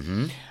pets.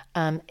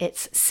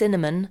 It's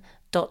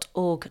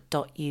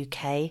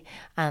cinnamon.org.uk,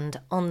 and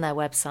on their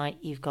website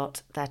you've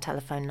got their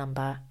telephone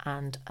number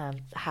and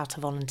how to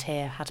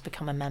volunteer, how to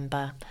become a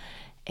member,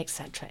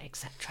 etc.,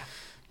 etc.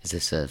 Is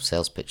this a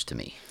sales pitch to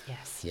me?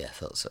 Yes. Yeah, I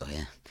thought so,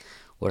 yeah.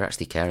 We're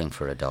actually caring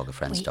for a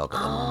friend's dog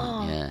at the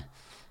moment, yeah.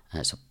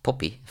 It's a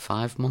puppy,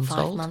 5 months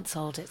old. 5 months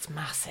old, it's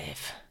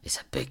massive. It's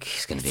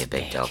going to be a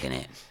big dog, isn't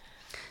it?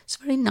 It's a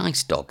very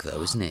nice dog,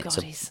 though, isn't it?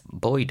 God, it's a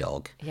boy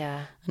dog.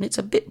 Yeah. And it's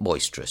a bit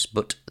boisterous,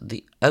 but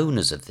the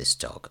owners of this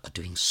dog are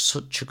doing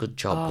such a good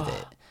job with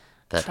it.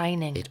 That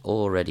training. It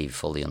already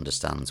fully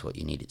understands what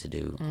you need it to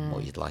do and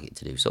what you'd like it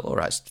to do. So, all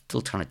right,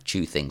 still trying to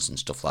chew things and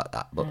stuff like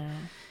that, but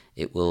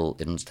it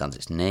understands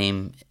its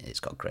name, it's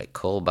got great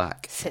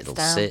callback, it'll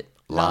sit,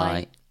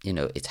 lie. You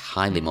know, it's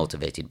highly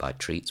motivated by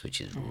treats,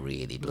 which is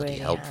really bloody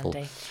helpful.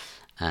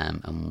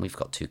 And we've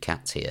got 2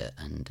 cats here,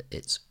 and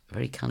it's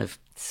very kind of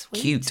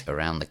cute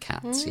around the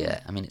cats,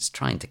 yeah. I mean, it's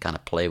trying to kind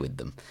of play with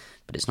them,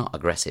 but it's not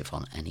aggressive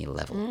on any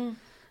level.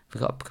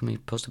 Can we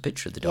post a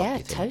picture of the dog? Yeah, do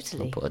you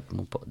think? totally.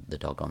 We'll put the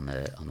dog on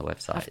the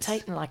website. I've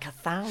taken like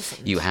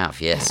 1,000. You have,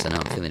 yes, and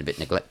I'm feeling a bit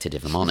neglected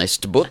if I'm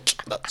honest, but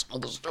that's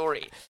another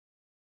story.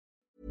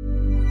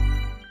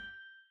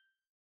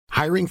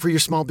 Hiring for your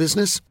small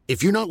business?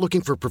 If you're not looking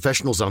for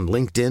professionals on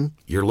LinkedIn,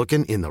 you're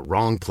looking in the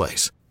wrong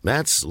place.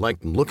 That's like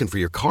looking for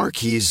your car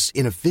keys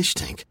in a fish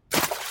tank.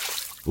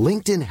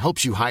 LinkedIn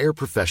helps you hire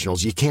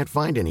professionals you can't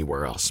find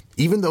anywhere else,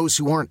 even those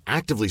who aren't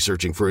actively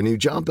searching for a new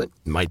job but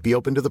might be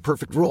open to the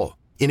perfect role.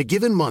 In a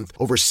given month,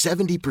 over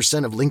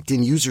 70% of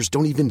LinkedIn users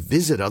don't even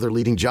visit other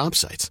leading job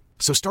sites.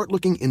 So start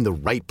looking in the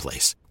right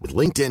place. With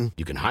LinkedIn,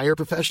 you can hire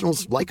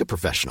professionals like a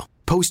professional.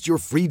 Post your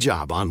free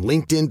job on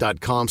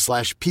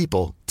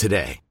linkedin.com/people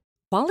today.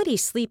 Quality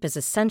sleep is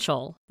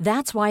essential.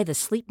 That's why the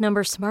Sleep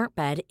Number Smart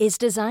Bed is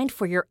designed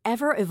for your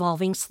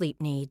ever-evolving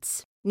sleep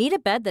needs. Need a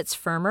bed that's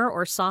firmer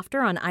or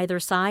softer on either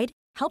side?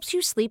 Helps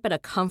you sleep at a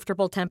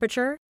comfortable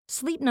temperature?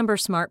 Sleep Number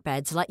Smart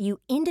Beds let you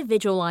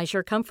individualize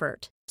your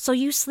comfort, so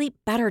you sleep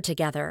better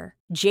together.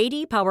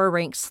 J.D. Power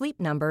ranks Sleep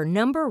Number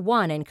number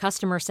 1 in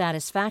customer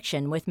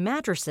satisfaction with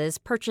mattresses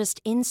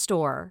purchased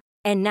in-store.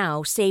 And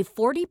now, save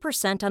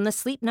 40% on the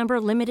Sleep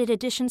Number Limited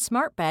Edition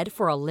Smart Bed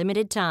for a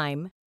limited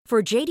time.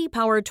 For J.D.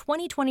 Power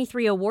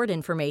 2023 award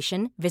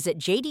information, visit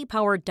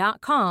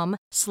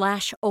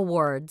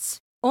jdpower.com/awards.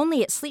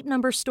 Only at Sleep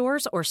Number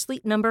stores or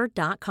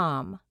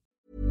sleepnumber.com.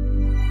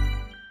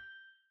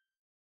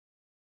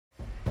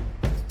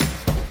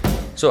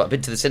 So I've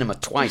been to the cinema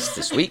twice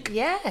this week.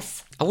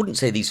 Yes. I wouldn't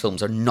say these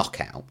films are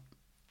knockout,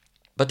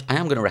 but I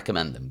am going to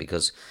recommend them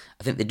because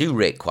I think they do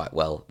rate quite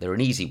well. They're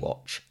an easy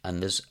watch,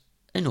 and there's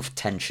enough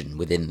tension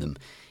within them.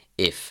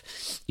 If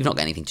you've not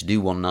got anything to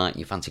do one night and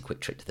you fancy a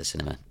quick trip to the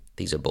cinema,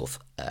 these are both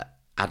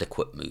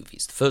adequate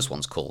movies. The first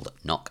one's called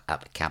Knock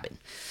at the Cabin,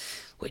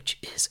 which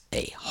is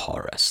a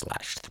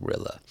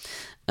horror/thriller.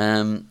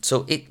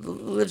 So it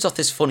lives off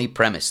this funny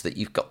premise that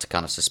you've got to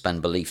kind of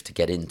suspend belief to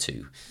get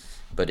into.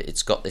 But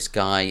it's got this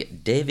guy,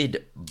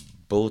 David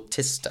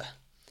Bautista.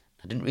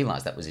 I didn't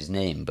realise that was his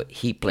name, but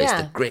he plays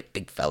the great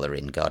big fella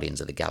in Guardians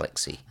of the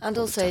Galaxy. And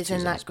also he's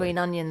in that Green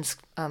Onions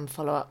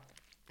follow-up,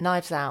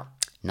 Knives Out.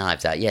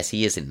 Knives Out, yes,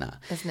 he is in that.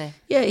 Isn't he?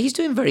 Yeah, he's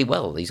doing very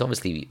well. He's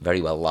obviously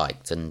very well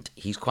liked, and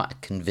he's quite a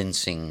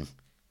convincing,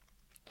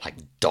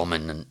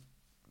 dominant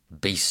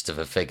beast of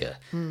a figure.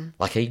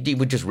 Like, he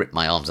would just rip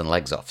my arms and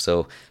legs off.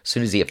 So as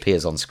soon as he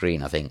appears on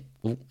screen, I think,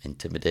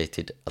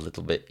 intimidated a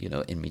little bit,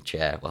 in my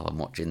chair while I'm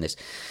watching this.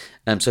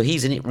 So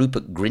he's in it.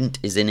 Rupert Grint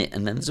is in it,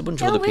 and then there's a bunch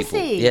of other people.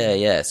 He?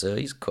 Yeah. So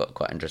he's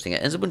quite interesting.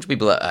 And there's a bunch of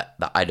people that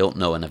I don't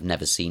know and have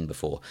never seen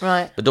before.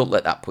 Right. But don't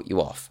let that put you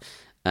off.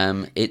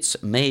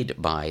 It's made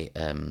by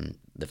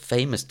the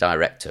famous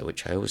director,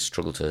 which I always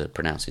struggle to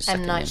pronounce his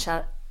second name.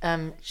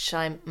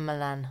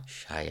 Shyamalan.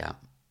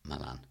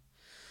 Shyamalan.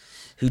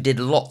 Who did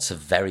lots of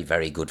very,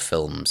 very good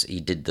films.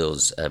 He did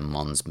those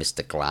ones,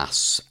 Mr.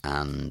 Glass,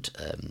 and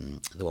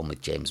the one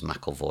with James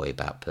McAvoy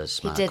about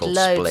Persona He did called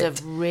loads Split.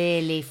 of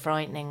really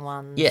frightening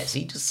ones. Yes,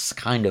 he does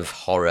kind of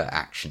horror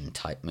action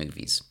type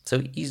movies.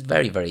 So he's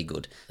very, very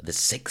good. The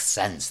Sixth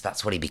Sense,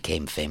 that's what he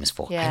became famous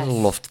for. Yes. I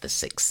loved The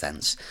Sixth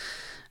Sense.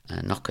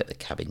 Knock at the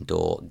Cabin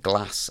Door,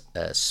 Glass,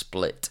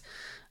 Split,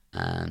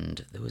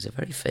 and there was a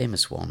very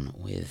famous one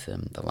with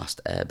The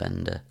Last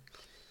Airbender.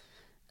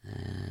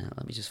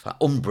 Let me just find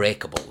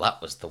Unbreakable.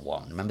 That was the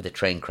one. Remember the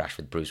train crash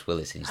with Bruce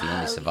Willis, and he's the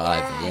only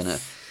survivor.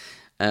 Yes.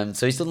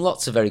 So he's done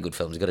lots of very good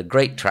films. He's got a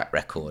great track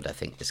record, I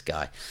think, this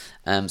guy.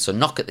 So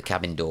Knock at the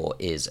Cabin Door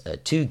is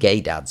two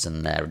gay dads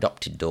and their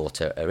adopted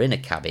daughter are in a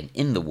cabin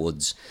in the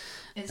woods.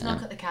 It's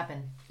Knock at the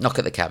Cabin. Knock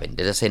at the Cabin.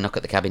 Did I say Knock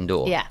at the Cabin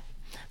Door? Yeah,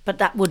 but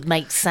that would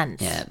make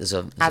sense. Yeah, there's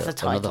as a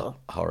title. another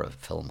horror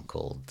film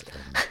called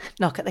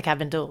Knock at the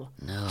Cabin Door.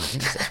 No, I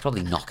think it's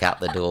probably Knock Out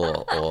the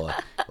Door or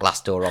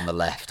Last Door on the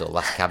Left or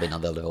Last Cabin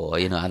on the Door.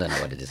 I don't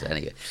know what it is.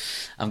 Anyway,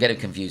 I'm getting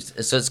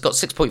confused. So it's got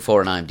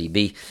 6.4 on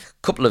IMDb. A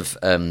couple of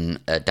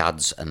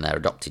dads and their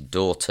adopted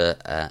daughter,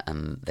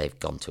 and they've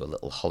gone to a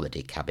little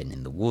holiday cabin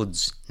in the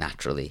woods,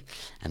 naturally.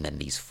 And then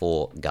these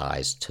four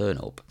guys turn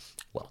up.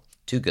 Well,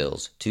 two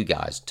girls, two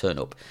guys turn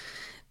up.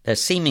 They're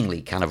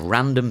seemingly kind of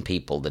random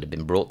people that have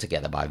been brought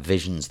together by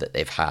visions that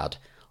they've had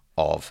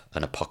of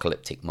an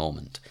apocalyptic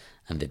moment.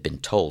 And they've been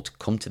told to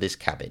come to this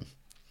cabin,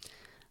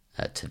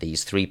 to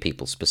these three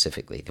people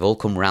specifically. They've all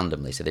come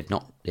randomly, so they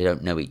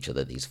don't know each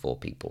other, these four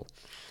people.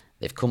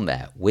 They've come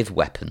there with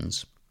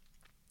weapons,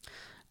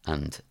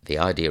 and the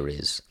idea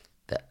is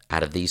that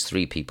out of these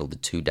three people, the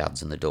two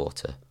dads and the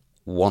daughter,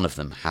 one of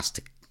them has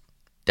to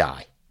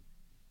die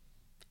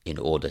in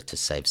order to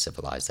save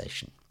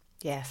civilization.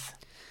 Yes.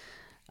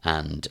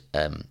 And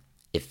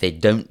if they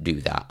don't do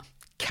that,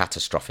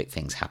 catastrophic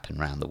things happen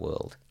around the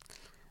world.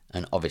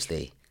 And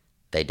obviously,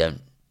 they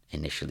don't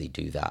initially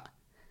do that.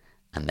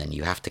 And then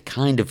you have to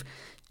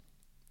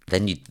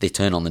they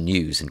turn on the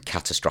news and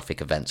catastrophic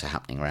events are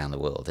happening around the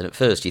world. And at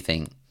first you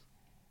think,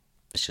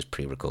 it's just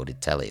pre-recorded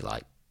telly,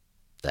 like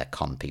they're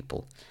con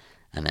people.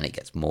 And then it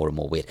gets more and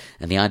more weird.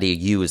 And the idea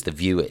you as the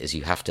viewer is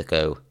you have to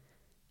go,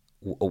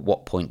 at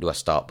what point do I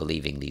start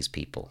believing these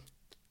people?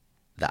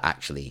 That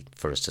actually,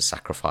 for us to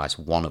sacrifice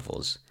one of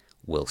us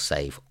will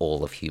save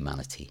all of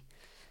humanity.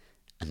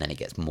 And then it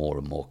gets more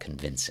and more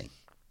convincing,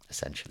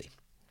 essentially.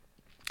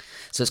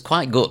 So it's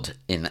quite good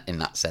in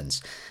that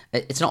sense.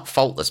 It's not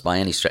faultless by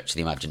any stretch of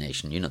the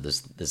imagination.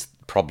 There's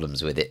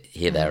problems with it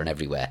here, there, and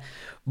everywhere.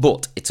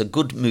 But it's a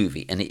good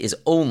movie, and it is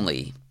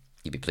only,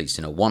 you'd be pleased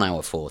to know, 1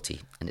 hour 40.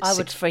 And it's I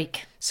would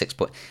freak.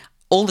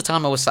 All the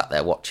time I was sat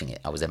there watching it,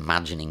 I was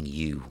imagining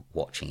you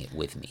watching it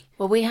with me.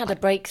 Well, we had a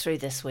breakthrough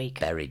this week.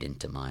 Buried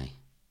into my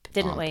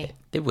Didn't armpit. we?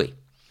 Did we?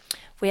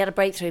 We had a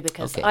breakthrough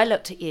because I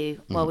looked at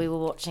you while we were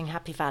watching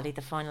Happy Valley,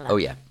 the final episode. Oh,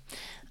 yeah.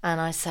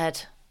 And I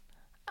said,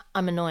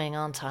 I'm annoying,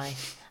 aren't I?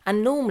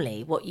 And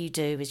normally what you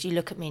do is you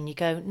look at me and you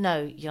go,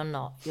 no, you're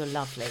not. You're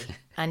lovely.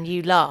 And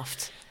you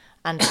laughed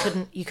and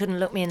you couldn't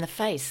look me in the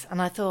face.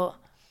 And I thought,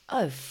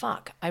 oh,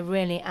 fuck, I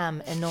really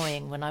am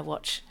annoying when I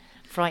watch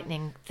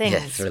frightening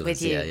things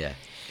with you. Yeah.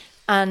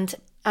 And,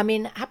 I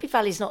mean, Happy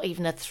Valley's not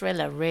even a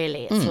thriller,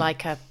 really. It's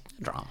like a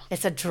drama.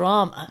 It's a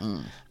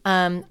drama.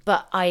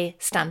 But I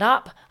stand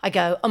up, I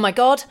go, oh my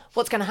God,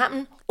 what's going to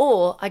happen?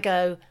 Or I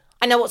go,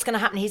 I know what's going to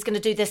happen. He's going to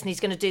do this and he's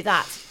going to do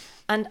that.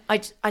 And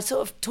I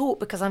sort of talk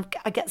because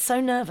I get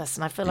so nervous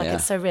and I feel like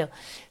it's so real.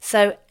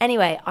 So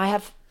anyway, I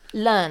have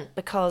learned,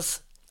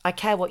 because I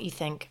care what you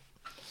think,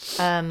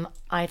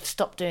 I've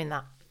stopped doing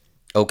that.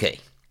 Okay.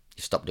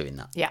 You stopped doing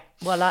that. Yeah.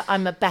 Well,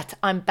 I'm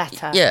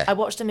better. Yeah. I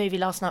watched a movie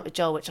last night with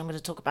Joel, which I'm going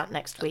to talk about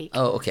next week.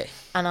 Oh, okay.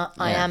 And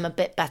I am a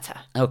bit better.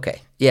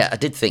 Okay. Yeah, I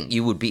did think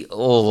you would be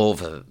all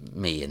over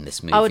me in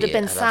this movie. I would have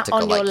been I'd sat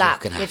on your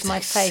lap with my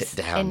face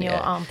in your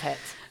armpit.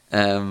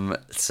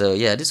 So,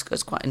 yeah, it's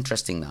quite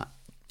interesting that.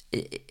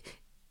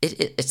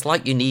 It's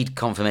like you need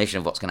confirmation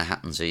of what's going to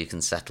happen so you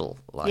can settle.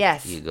 Like,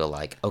 yes. You go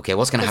like, okay,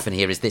 what's going to happen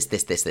here is this.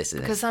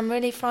 Because I'm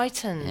really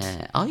frightened.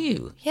 Yeah. Are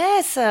you?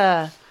 Yes,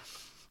 sir.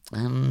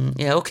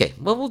 Yeah, okay.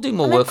 Well, we'll do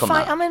more work on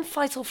that. I'm in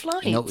fight or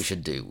flight. You know what we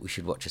should do? We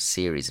should watch a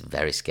series of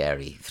very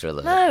scary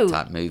thriller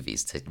type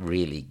movies to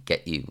really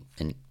get you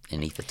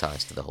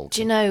anaesthetised to the whole thing.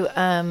 Do you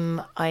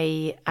know,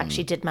 I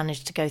actually did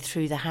manage to go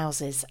through the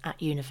houses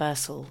at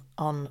Universal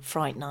on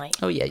Fright Night.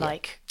 Oh, yeah.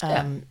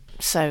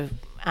 So,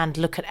 and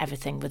look at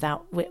everything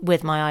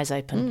with my eyes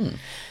open.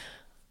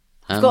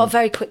 I've got a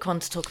very quick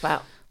one to talk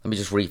about. Let me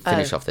just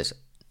finish off this.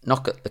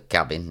 Knock at the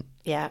cabin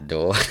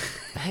door.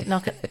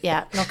 knock at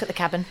the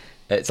cabin.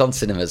 It's on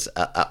cinemas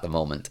at the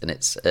moment, and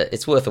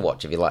it's worth a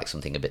watch if you like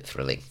something a bit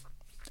thrilling.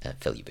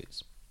 Fill your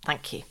boots.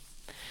 Thank you.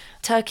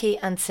 Turkey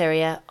and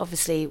Syria,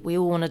 obviously, we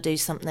all want to do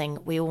something.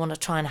 We all want to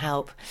try and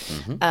help.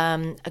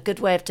 Mm-hmm. A good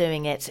way of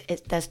doing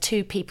it, there's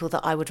two people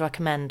that I would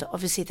recommend.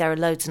 Obviously, there are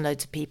loads and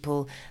loads of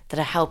people that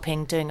are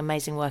helping, doing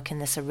amazing work in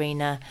this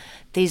arena.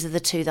 These are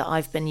the two that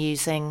I've been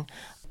using.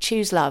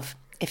 Choose Love.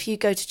 If you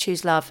go to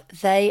Choose Love,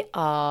 they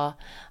are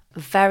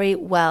very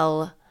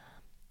well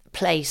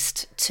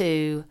placed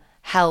to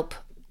help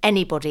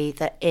anybody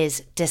that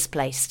is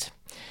displaced.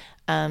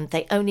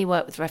 They only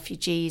work with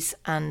refugees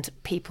and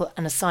people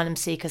and asylum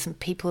seekers and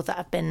people that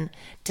have been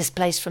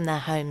displaced from their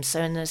homes.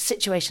 So in a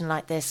situation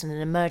like this, in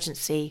an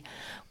emergency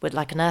with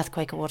like an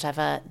earthquake or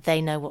whatever, they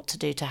know what to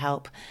do to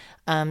help.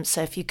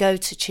 So if you go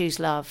to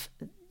Choose Love,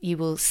 you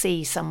will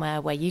see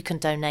somewhere where you can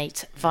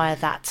donate via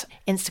that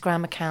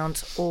Instagram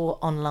account or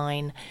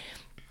online.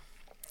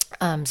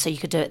 So you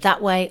could do it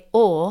that way.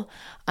 Or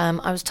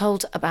I was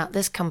told about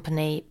this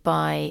company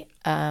by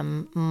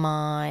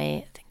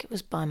I think it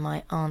was by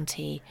my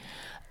auntie.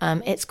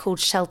 It's called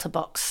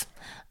Shelterbox.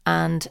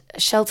 And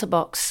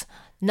Shelterbox,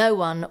 no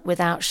one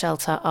without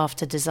shelter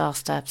after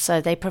disaster.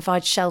 So they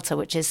provide shelter,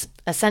 which is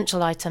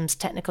essential items,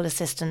 technical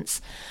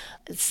assistance.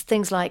 It's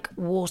things like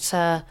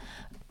water,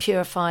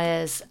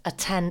 purifiers, a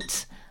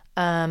tent,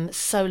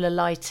 solar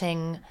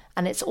lighting,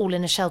 and it's all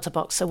in a shelter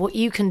box. So what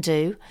you can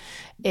do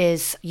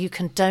is you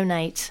can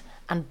donate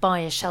and buy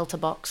a shelter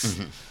box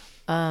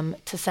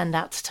to send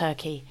out to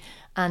Turkey.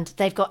 And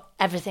they've got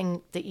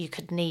everything that you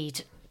could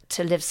need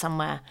to live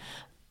somewhere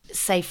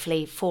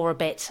safely for a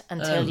bit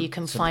until you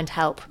can find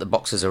help. The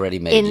box is already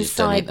made.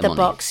 Inside the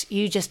box,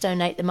 you just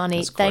donate the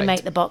money. They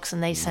make the box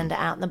and they send it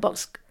out. And the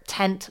box,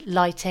 tent,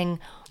 lighting,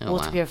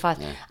 water purifier.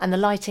 Yeah. And the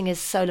lighting is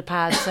solar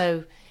powered,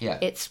 so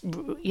it's,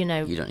 you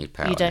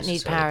don't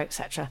need power,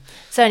 etc.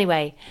 So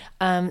anyway,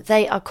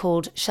 they are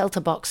called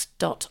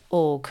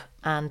shelterbox.org,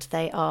 and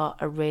they are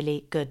a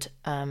really good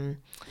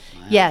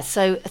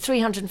so a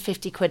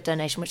 350 quid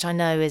donation, which I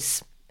know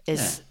is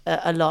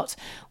a lot,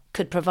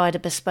 could provide a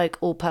bespoke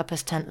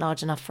all-purpose tent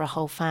large enough for a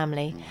whole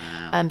family.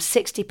 Wow.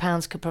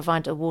 £60 could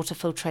provide a water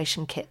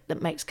filtration kit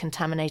that makes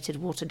contaminated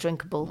water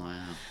drinkable.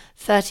 Wow.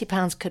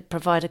 £30 could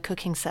provide a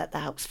cooking set that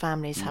helps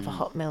families have a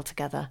hot meal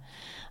together.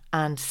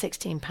 And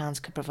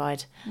 £16 could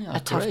provide a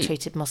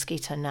tough-treated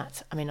mosquito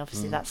net. I mean,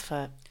 obviously that's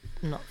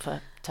not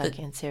for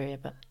Turkey and Syria,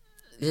 but...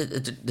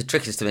 The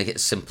trick is to make it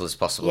as simple as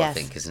possible, I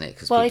think, isn't it?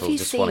 Because if you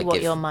see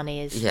what your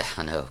money is Yeah,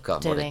 I know.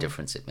 God, what a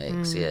difference it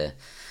makes,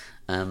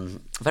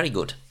 very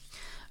good.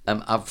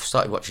 I've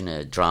started watching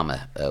a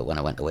drama when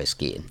I went away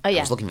skiing. I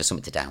was looking for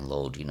something to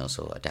download,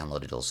 so I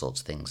downloaded all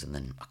sorts of things, and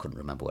then I couldn't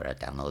remember where I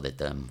downloaded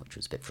them, which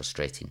was a bit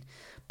frustrating.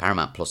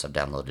 Paramount Plus, I've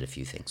downloaded a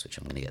few things, which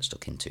I'm going to get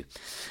stuck into.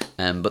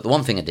 But the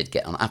one thing I did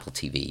get on Apple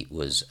TV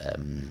was...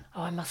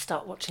 I must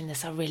start watching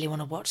this. I really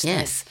want to watch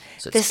this.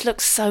 So this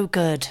looks so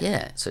good.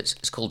 Yeah, so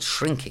it's called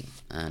Shrinking,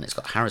 and it's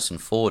got Harrison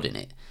Ford in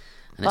it.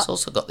 And it's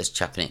also got this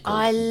chap in it called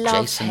I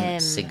love Jason him.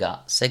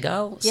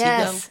 Segel.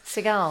 Yes,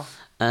 Segel.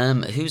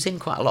 Who's in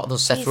quite a lot of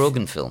those Seth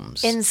Rogen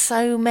films. In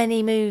so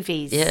many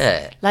movies.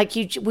 Yeah. Like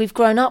we've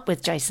grown up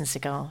with Jason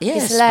Segel.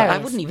 Yes, he's hilarious. but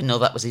I wouldn't even know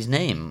that was his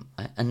name.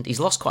 And he's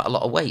lost quite a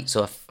lot of weight,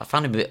 so I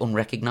found him a bit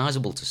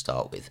unrecognisable to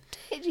start with.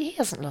 He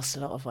hasn't lost a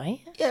lot of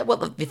weight. Yeah, well,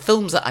 the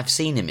films that I've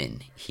seen him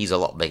in, he's a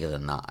lot bigger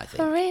than that, I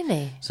think. Oh,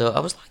 really? So I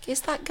was like, is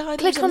that guy...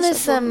 Click on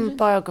his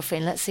biography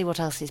and let's see what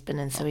else he's been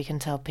in so we can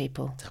tell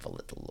people. Let's have a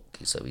little look.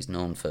 So he's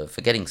known for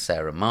Forgetting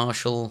Sarah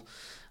Marshall.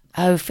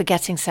 Oh,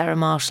 Forgetting Sarah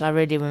Marshall, I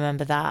really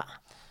remember that.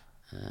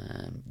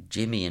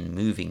 Jimmy and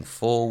Moving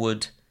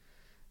Forward.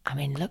 I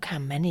mean, look how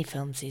many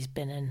films he's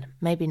been in.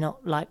 Maybe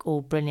not like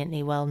all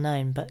brilliantly well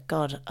known, but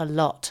God, a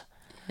lot.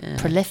 Yeah.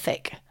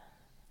 Prolific.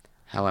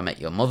 How I Met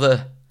Your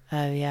Mother.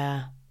 Oh,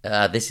 yeah.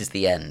 This Is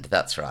the End,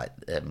 that's right,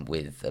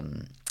 with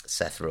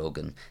Seth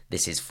Rogen.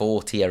 This Is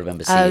 40, I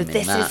remember seeing him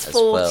in that as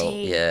well.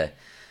 Yeah.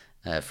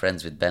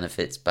 Friends with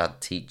Benefits,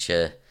 Bad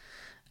Teacher.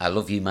 I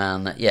Love You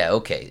Man. Yeah,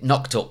 okay.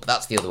 Knocked Up.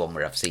 That's the other one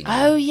where I've seen him.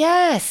 Oh,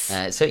 yes.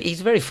 So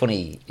he's very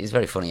funny. He's a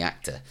very funny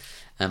actor.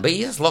 But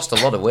he has lost a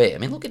lot of weight. I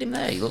mean, look at him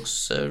there. He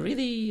looks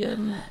really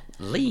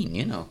lean,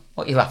 you know.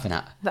 What are you laughing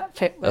at? That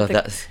fit.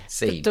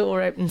 The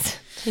door opens.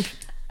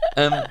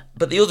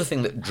 But the other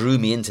thing that drew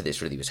me into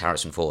this really was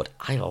Harrison Ford.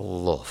 I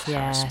love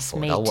Harrison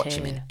Ford. I'll watch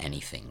him in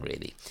anything,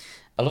 really.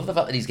 I love the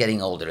fact that he's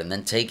getting older and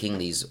then taking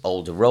these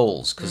older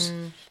roles. Because,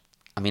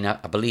 I mean, I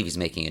believe he's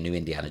making a new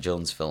Indiana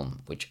Jones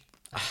film, which...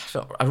 I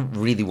don't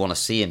really want to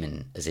see him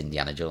in as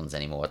Indiana Jones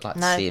anymore. I'd like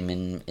to see him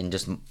in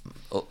just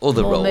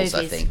other roles, movies.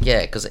 I think.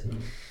 Yeah, because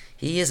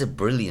he is a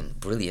brilliant,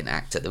 brilliant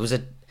actor. There was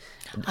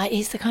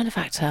he's the kind of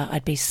actor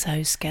I'd be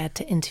so scared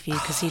to interview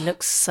because he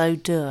looks so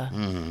dour.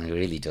 He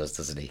really does,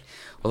 doesn't he?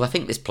 Well, I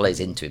think this plays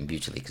into him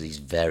beautifully because he's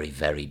very,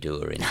 very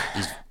dour and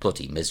he's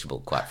bloody miserable,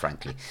 quite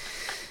frankly.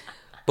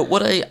 But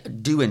what I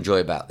do enjoy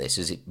about this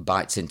is it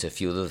bites into a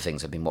few other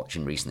things I've been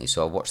watching recently.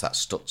 So I watched that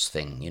Stutz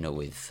thing, you know,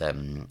 with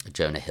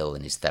Jonah Hill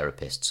and his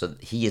therapist. So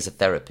he is a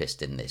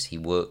therapist in this. He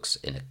works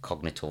in a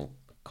cognitive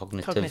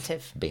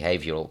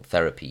behavioural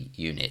therapy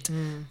unit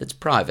that's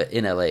private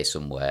in LA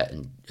somewhere.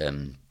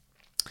 And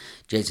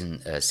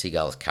Jason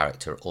Segel's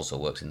character also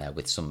works in there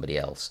with somebody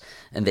else.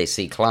 And they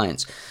see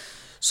clients.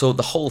 So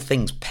the whole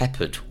thing's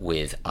peppered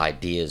with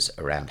ideas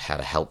around how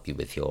to help you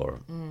with your...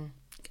 kind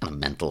of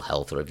mental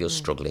health, or if you're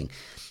struggling.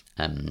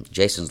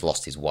 Jason's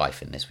lost his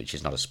wife in this, which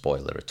is not a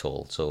spoiler at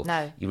all. So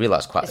you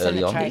realise quite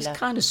early on he's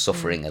kind of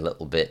suffering a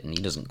little bit and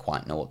he doesn't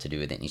quite know what to do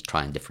with it and he's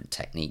trying different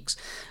techniques.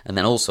 And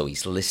then also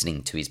he's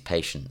listening to his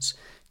patients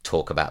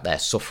talk about their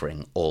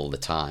suffering all the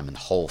time and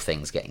the whole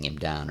thing's getting him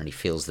down, and he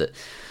feels that,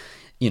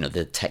 you know,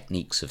 the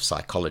techniques of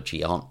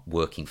psychology aren't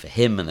working for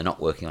him and they're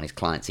not working on his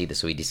clients either.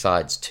 So he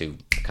decides to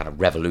kind of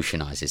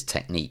revolutionise his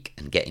technique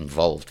and get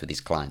involved with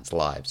his clients'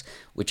 lives,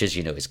 which, as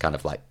you know, is kind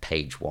of like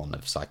page 1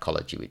 of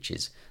psychology, which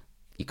is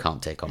you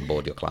can't take on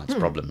board your clients'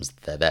 problems.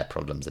 They're their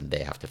problems and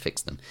they have to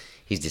fix them.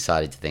 He's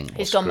decided to think...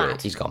 He's gone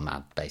mad. He's gone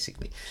mad,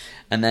 basically.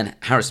 And then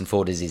Harrison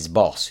Ford is his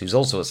boss, who's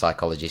also a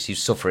psychologist,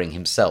 who's suffering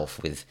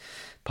himself with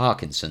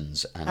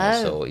Parkinson's, and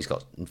also he's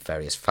got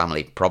various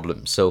family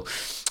problems. So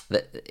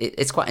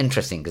it's quite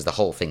interesting because the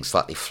whole thing's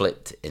slightly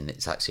flipped in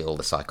it's actually all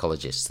the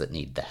psychologists that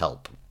need the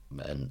help.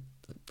 And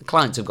the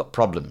clients have got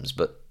problems,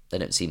 but they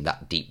don't seem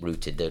that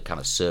deep-rooted. They're kind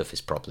of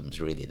surface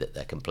problems, really, that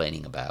they're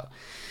complaining about.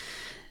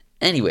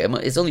 Anyway,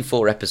 it's only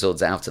 4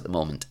 episodes out at the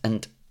moment,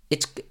 and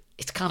it's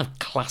kind of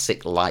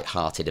classic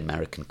light-hearted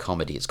American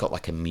comedy. It's got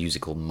like a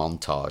musical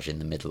montage in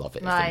the middle of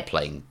it, of them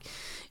playing,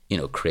 you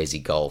know, crazy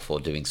golf or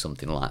doing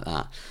something like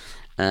that.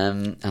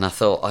 And I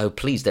thought, oh,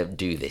 please don't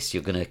do this.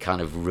 You're going to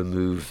kind of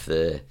remove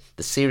the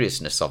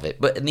seriousness of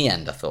it. But in the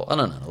end, I thought, oh,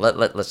 no,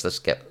 let's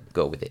just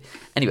go with it.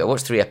 Anyway, I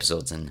watched 3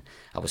 episodes, and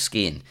I was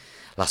skiing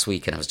last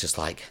week, and I was just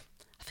like,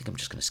 I think I'm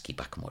just going to ski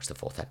back and watch the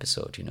 4th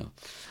episode, you know.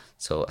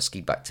 So I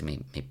skied back to my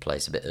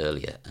place a bit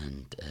earlier,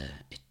 and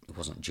it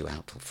wasn't due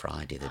out till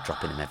Friday. They're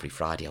dropping them every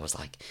Friday. I was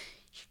like,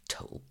 you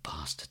total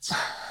bastards.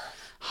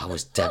 I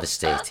was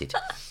devastated.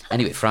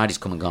 Anyway, Friday's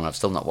come and gone. I've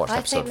still not watched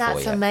episode 4 yet. I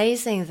think that's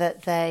amazing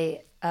that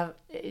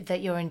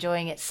that you're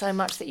enjoying it so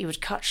much that you would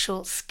cut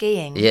short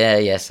skiing. Yeah,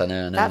 yes, I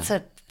know. That's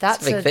a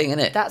big thing, isn't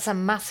it? That's a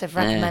massive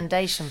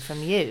recommendation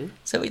from you.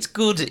 So it's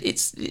good.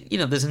 It's, you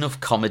know, there's enough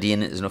comedy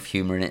in it, there's enough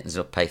humour in it, there's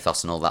enough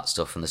pathos and all that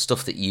stuff, and the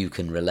stuff that you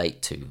can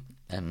relate to,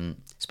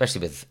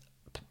 especially with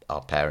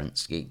our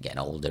parents getting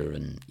older,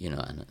 and you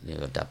know,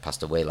 Dad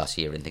passed away last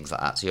year and things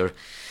like that. So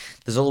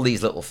there's all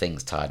these little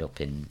things tied up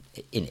in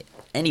it.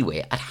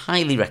 Anyway, I'd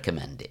highly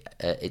recommend it.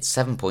 It's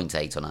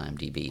 7.8 on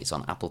IMDb. It's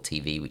on Apple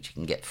TV, which you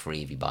can get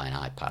free if you buy an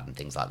iPad and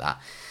things like that.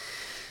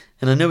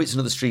 And I know it's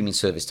another streaming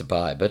service to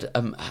buy, but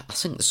I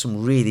think there's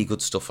some really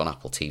good stuff on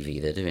Apple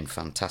TV. They're doing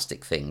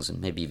fantastic things,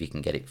 and maybe if you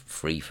can get it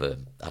free for,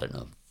 I don't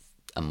know,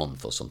 a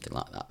month or something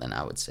like that, then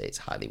I would say it's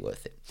highly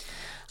worth it.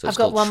 So I've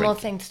got one more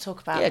thing to talk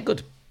about. Yeah,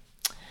 good.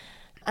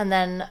 And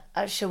then,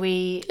 shall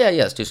we... Yeah,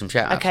 let's do some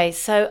shout-outs. Okay,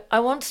 so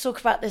I want to talk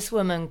about this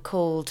woman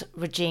called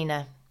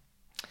Regina.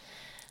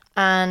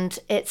 And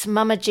it's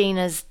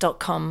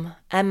mamagenas.com,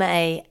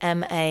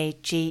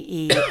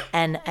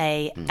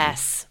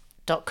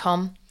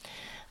 MAMAGENAS.com.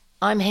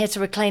 I'm here to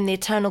reclaim the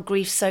eternal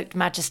grief-soaked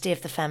majesty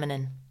of the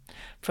feminine,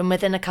 from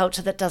within a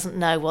culture that doesn't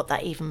know what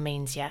that even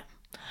means yet.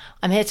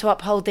 I'm here to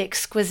uphold the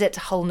exquisite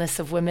wholeness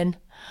of women.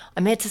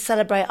 I'm here to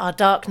celebrate our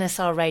darkness,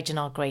 our rage and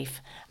our grief,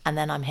 and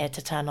then I'm here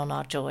to turn on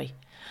our joy.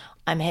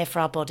 I'm here for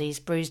our bodies,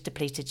 bruised,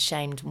 depleted,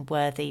 shamed and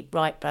worthy,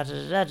 right, blah,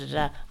 blah, blah, blah,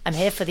 blah. I'm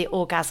here for the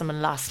orgasm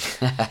and lust,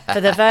 for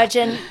the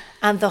virgin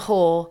and the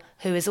whore,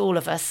 who is all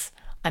of us.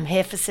 I'm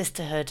here for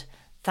sisterhood.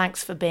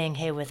 Thanks for being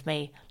here with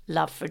me.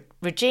 Love for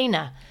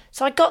Regina.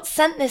 So I got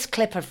sent this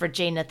clip of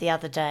Regina the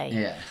other day.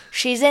 Yeah.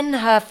 She's in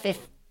her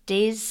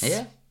 50s.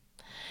 Yeah.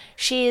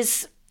 She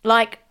is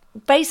like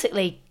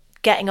basically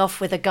getting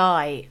off with a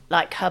guy,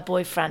 like her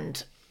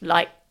boyfriend,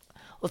 like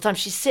all the time.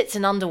 She sits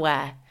in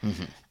underwear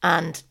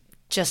and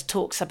just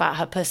talks about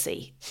her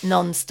pussy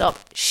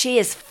non-stop. She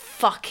is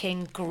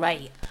fucking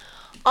great.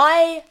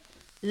 I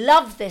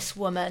love this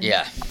woman.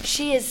 Yeah.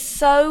 She's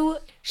so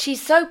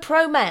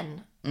pro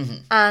men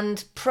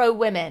and pro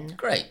women.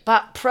 Great.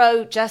 But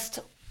pro just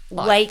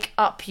wake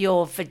up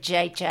your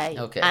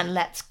vajayjay and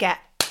let's get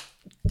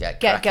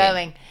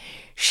going.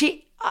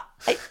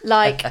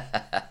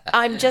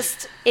 I'm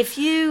just, if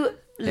you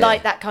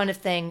like that kind of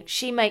thing,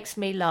 she makes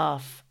me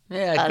laugh.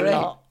 Yeah, a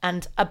lot.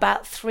 And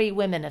about 3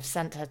 women have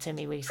sent her to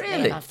me recently.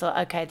 Really? And I've thought,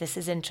 okay, this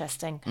is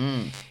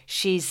interesting.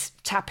 She's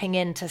tapping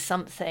into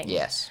something.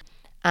 Yes.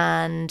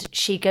 And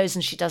she goes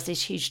and she does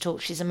these huge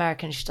talks. She's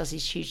American. She does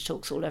these huge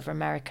talks all over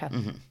America.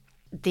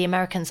 The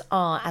Americans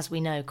are, as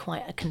we know,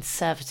 quite a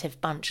conservative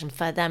bunch. And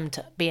for them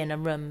to be in a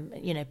room,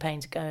 paying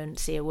to go and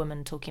see a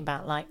woman talking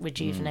about like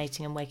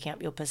rejuvenating and waking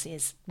up your pussy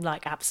is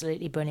like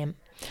absolutely brilliant.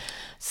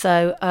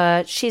 So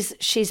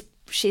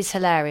she's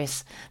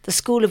hilarious. The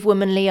School of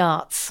Womanly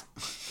Arts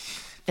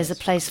is a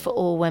place for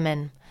all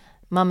women.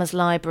 Mama's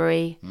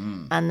Library,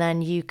 and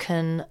then you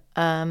can.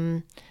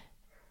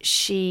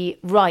 She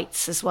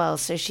writes as well,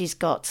 so she's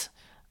got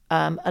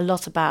a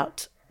lot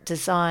about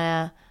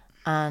desire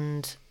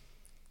and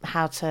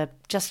how to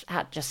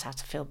how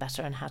to feel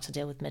better and how to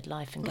deal with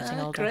midlife and getting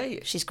older.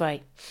 Great. She's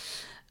great.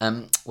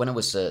 When I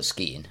was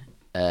skiing.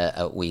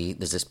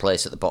 There's this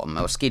place at the bottom.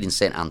 I was skiing in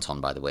St Anton,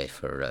 by the way,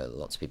 for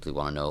lots of people who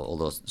want to know,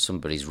 although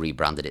somebody's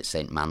rebranded it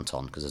St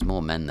Manton because there's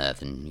more men there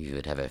than you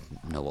would ever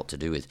know what to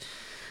do with.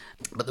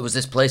 But there was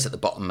this place at the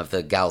bottom of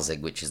the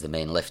Galzig, which is the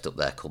main lift up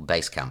there, called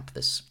Base Camp.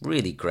 This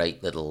really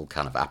great little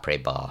kind of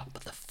après bar.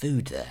 But the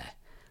food there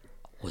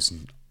was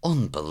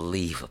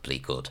unbelievably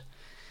good.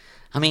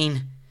 I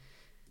mean,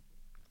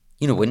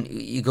 when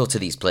you go to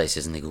these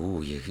places and they go,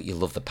 oh, you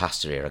love the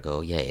pasta here. I go,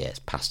 yeah, it's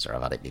pasta.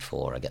 I've had it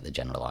before. I get the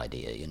general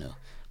idea,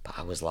 But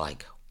I was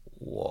like,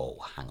 whoa,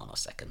 hang on a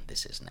second.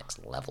 This is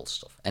next level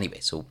stuff. Anyway,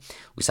 so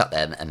we sat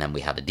there and then we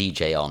had a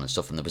DJ on and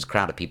stuff. And there was a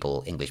crowd of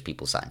people, English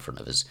people sat in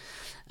front of us.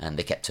 And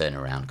they kept turning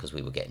around because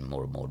we were getting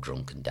more and more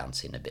drunk and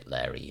dancing a bit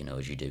Larry,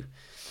 as you do.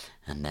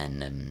 And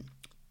then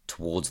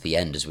towards the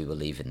end, as we were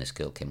leaving, this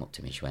girl came up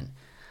to me. She went,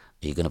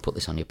 are you going to put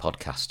this on your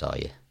podcast, are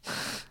you?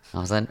 I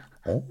was like,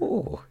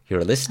 oh, you're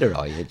a listener,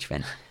 are you? And she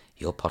went,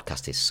 your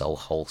podcast is so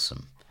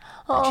wholesome.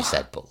 And she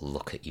said, but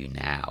look at you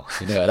now.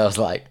 And I was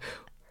like,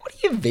 what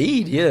do you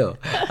mean,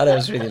 And I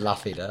was really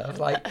laughing. I was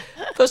like,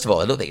 first of all,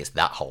 I don't think it's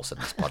that wholesome,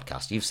 this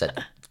podcast. You've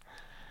said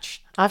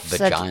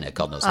vagina,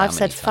 God knows how many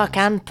times. I've said fuck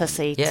and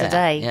pussy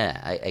today.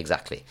 Yeah,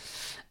 exactly.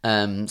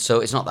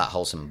 So it's not that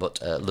wholesome.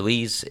 But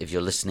Louise, if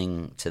you're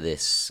listening to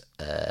this,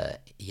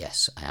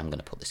 yes, I am going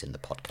to put this in the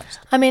podcast.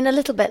 I mean, a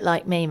little bit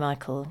like me,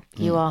 Michael.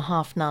 You are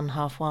half nun,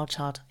 half wild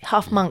child.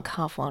 Half monk,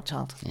 half wild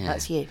child. Yeah.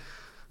 That's you.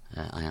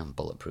 I am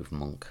bulletproof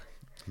monk.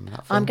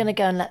 I'm going to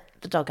go and let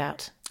the dog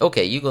out.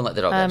 Okay, you go and let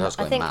the dog out.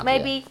 I think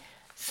maybe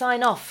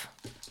sign off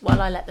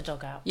while I let the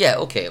dog out. Yeah,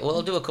 okay. Well,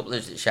 I'll do a couple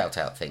of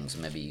shout-out things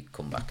and maybe you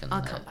come back and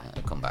I'll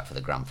come back for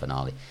the grand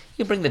finale.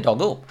 You bring the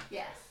dog up.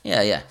 Yes.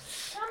 Yeah.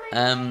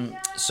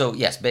 So,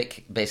 yes,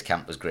 Base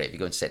Camp was great. If you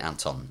go into St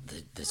Anton,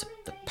 the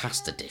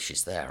pasta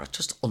dishes there are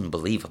just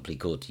unbelievably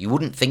good. You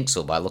wouldn't think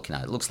so by looking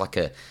at it. It looks like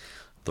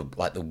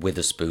the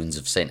Witherspoons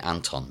of St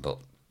Anton, but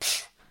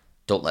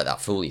don't let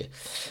that fool you.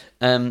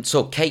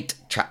 So Kate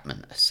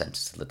Chapman sent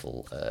us a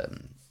little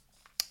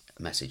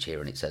message here,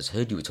 and it says,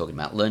 heard you were talking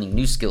about learning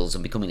new skills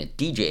and becoming a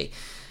DJ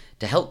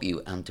to help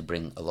you and to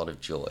bring a lot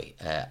of joy.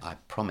 I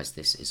promise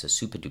this is a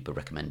super duper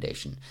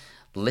recommendation.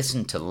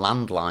 Listen to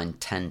Landline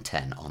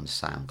 1010 on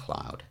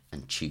SoundCloud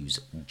and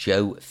choose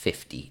Joe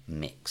 50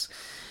 Mix,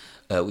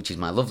 which is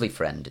my lovely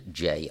friend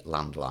Jay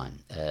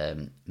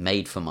Landline,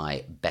 made for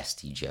my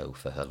bestie Jo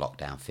for her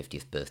lockdown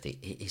 50th birthday.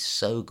 It is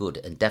so good,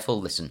 and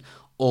defo listen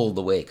all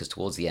the way, because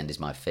towards the end is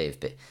my fave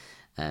bit.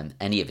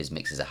 Any of his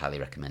mixes are highly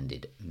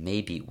recommended.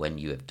 Maybe when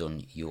you have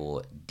done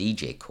your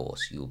DJ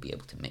course, you'll be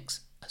able to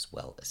mix as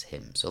well as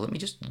him. So let me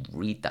just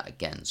read that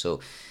again. So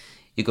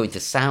you go into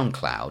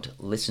SoundCloud,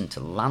 listen to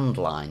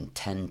Landline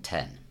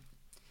 1010.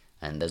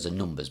 And there's a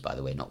numbers, by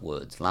the way, not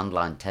words.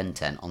 Landline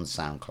 1010 on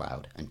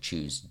SoundCloud and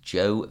choose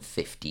Joe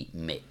 50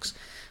 Mix.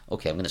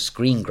 Okay, I'm going to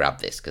screen grab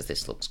this because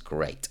this looks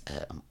great.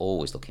 I'm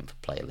always looking for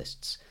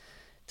playlists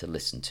to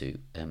listen to.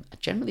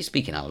 Generally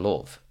speaking, I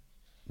love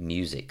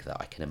music that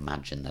I can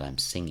imagine that I'm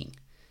singing.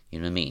 You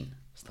know what I mean?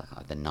 It's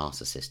like the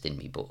narcissist in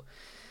me. But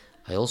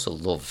I also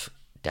love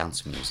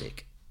dance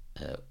music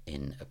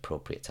in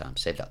appropriate time.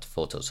 Save that to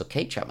photos. So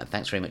Kate Chapman,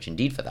 thanks very much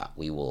indeed for that.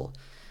 We will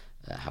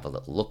have a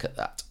little look at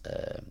that.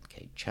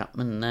 Kate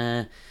Chapman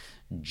there.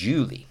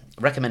 Julie,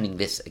 recommending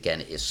this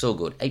again. It is so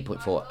good.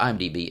 8.4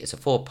 IMDb. It's a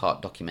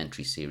 4-part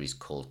documentary series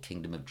called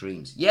Kingdom of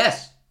Dreams.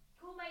 Yes.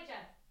 Call Major.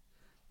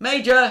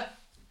 Major.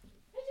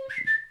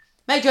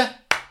 Major.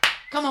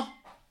 Come on.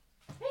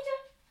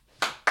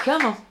 Major.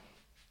 Come on.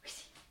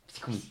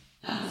 Come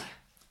on.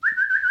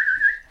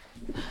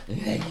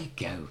 There you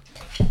go.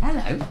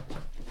 Hello.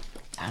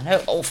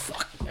 Hello. Oh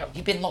fuck!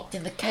 You've been locked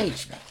in the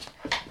cage, mate.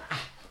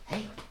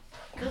 Hey.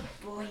 Good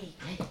boy.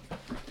 Hey.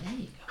 There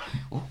you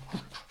go. Ooh.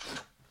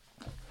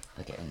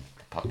 The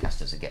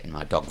podcasters are getting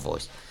my dog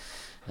voice.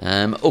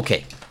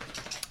 Okay,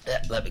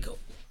 let me go.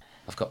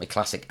 I've got my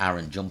classic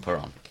Aaron jumper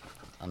on.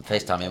 I'm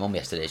FaceTiming my mum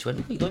yesterday. She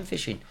went, "Are you going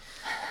fishing?"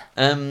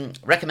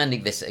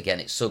 Recommending this again.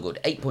 It's so good.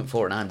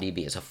 8.4 on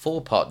IMDb. It's a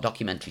 4-part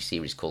documentary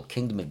series called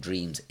Kingdom of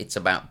Dreams. It's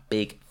about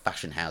big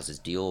fashion houses,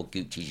 Dior,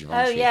 Gucci,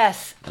 Givenchy,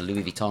 and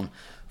Louis Vuitton,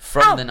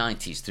 from the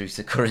 90s through to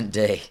the current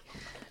day.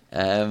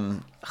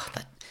 The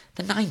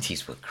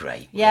 90s were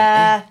great.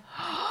 Yeah.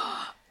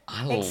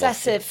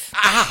 Excessive.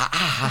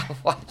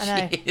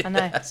 I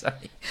know.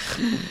 Sorry.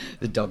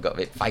 The dog got a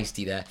bit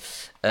feisty there.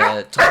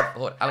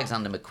 Top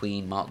Alexander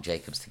McQueen, Marc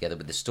Jacobs, together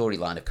with the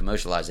storyline of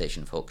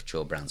commercialisation of haute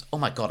couture brands. Oh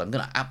my God, I'm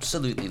going to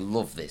absolutely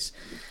love this.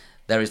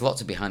 There is lots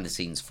of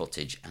behind-the-scenes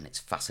footage, and it's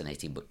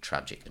fascinating but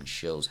tragic and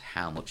shows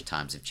how much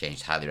times have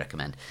changed. Highly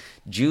recommend.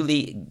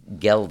 Julie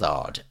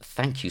Geldard,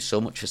 thank you so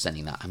much for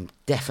sending that. I'm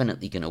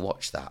definitely going to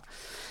watch that.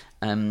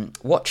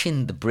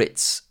 Watching the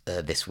Brits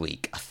this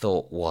week, I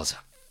thought was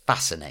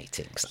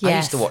fascinating. Yes. I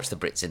used to watch the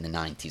Brits in the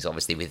 90s,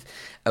 obviously, with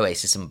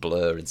Oasis and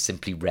Blur and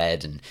Simply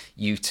Red and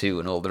U2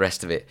 and all the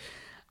rest of it.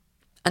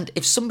 And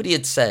if somebody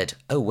had said,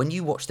 oh, when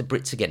you watch the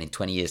Brits again in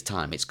 20 years'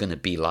 time, it's going to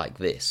be like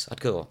this,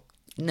 I'd go,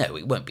 no,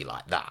 it won't be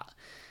like that.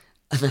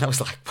 And then I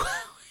was like, wow.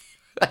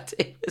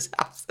 It was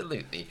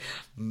absolutely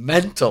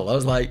mental. I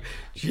was like,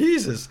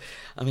 Jesus.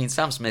 I mean,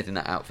 Sam Smith in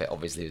that outfit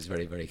obviously was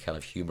very, very kind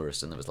of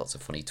humorous, and there was lots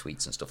of funny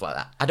tweets and stuff like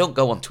that. I don't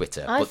go on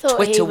Twitter, but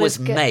Twitter was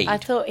made. I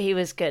thought he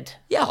was good.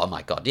 Yeah, oh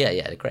my God,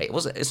 yeah, great.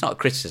 It's not a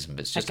criticism,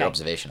 but it's just an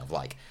observation of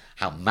like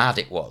how mad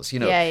it was. You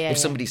know, if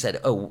somebody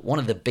said, oh, one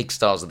of the big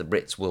stars of the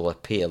Brits will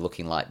appear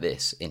looking like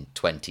this in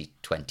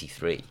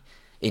 2023,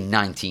 in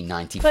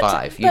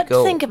 1995, you'd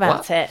go, think about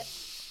what? it.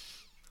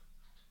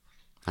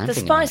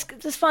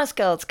 The Spice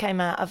Girls came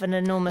out of an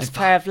enormous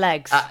pair of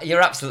legs.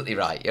 You're absolutely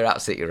right.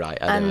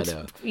 I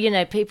know. You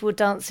know, people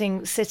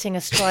dancing, sitting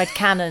astride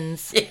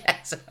cannons.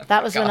 Yes.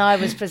 That was when I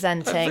was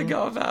presenting. I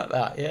forgot about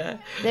that, yeah.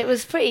 It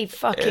was pretty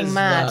fucking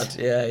mad.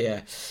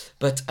 Yeah.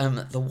 But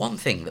the one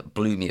thing that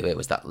blew me away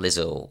was that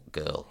Lizzo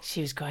girl.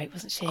 She was great,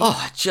 wasn't she?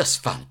 Oh,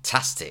 just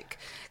fantastic.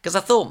 Because I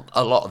thought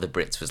a lot of the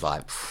Brits was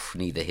like,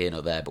 neither here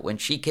nor there. But when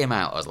she came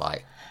out, I was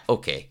like,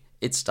 okay.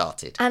 It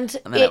started. And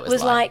it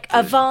was like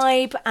a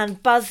vibe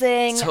and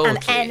buzzing and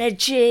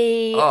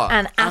energy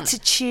and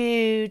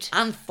attitude.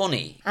 And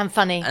funny.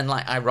 And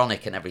like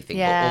ironic and everything,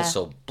 but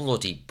also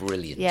bloody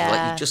brilliant. Yeah.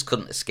 Like you just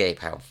couldn't escape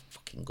how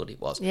fucking good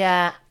it was.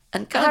 Yeah.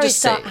 And can I just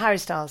say... Harry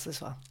Styles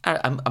as well.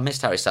 I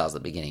missed Harry Styles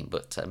at the beginning,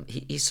 but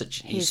he's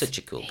such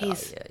a cool guy.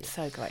 He's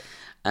so great.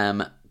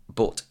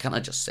 But can I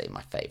just say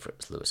my favourite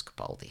was Lewis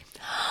Capaldi.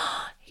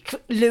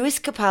 Lewis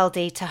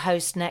Capaldi to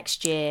host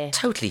next year.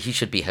 Totally, he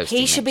should be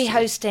hosting.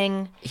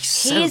 Hosting. He's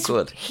so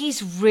good.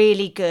 He's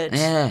really good.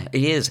 Yeah,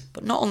 he is.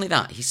 But not only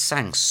that, he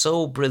sang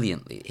so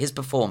brilliantly. His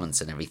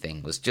performance and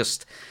everything was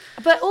just...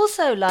 But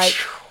also, like,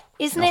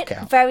 isn't it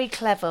very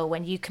clever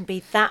when you can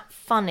be that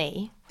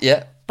funny?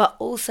 Yeah. But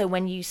also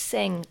when you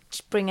sing,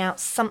 bring out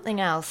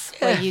something else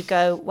where you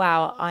go,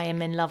 wow, I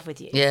am in love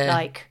with you.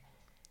 Yeah.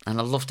 And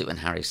I loved it when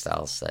Harry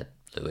Styles said,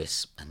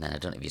 Lewis, and then I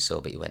don't know if you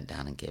saw, but he went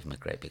down and gave him a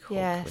great big hug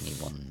when he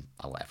won,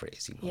 or whatever it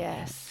is he won.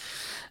 Yes.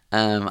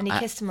 And he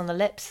kissed him on the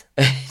lips.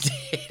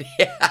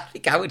 Yeah, I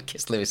think I would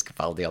kiss Lewis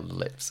Capaldi on the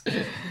lips.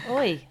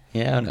 Oi.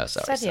 Yeah, no,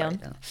 sorry. Steady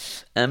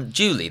on.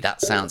 Julie,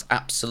 that sounds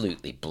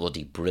absolutely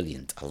bloody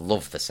brilliant. I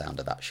love the sound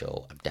of that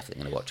show. I'm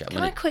definitely going to watch it.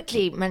 Can I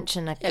quickly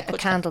mention a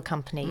candle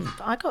company?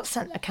 I got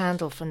sent a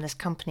candle from this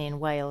company in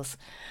Wales.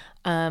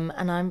 And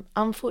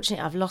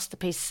I've lost the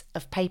piece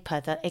of paper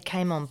that it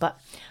came on, but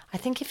I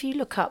think if you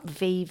look up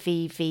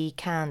VVV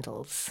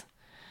candles.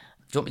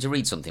 Do you want me to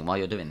read something while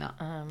you're doing that?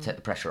 Take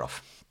the pressure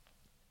off.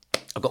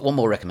 I've got one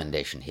more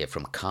recommendation here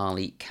from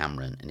Carly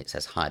Cameron, and it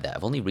says, hi there,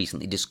 I've only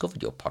recently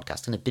discovered your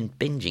podcast and have been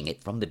binging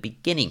it from the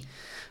beginning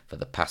for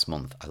the past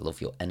month. I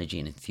love your energy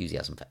and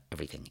enthusiasm for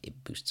everything.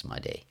 It boosts my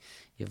day.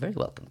 You're very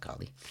welcome,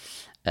 Carly.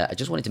 I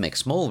just wanted to make a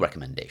small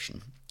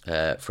recommendation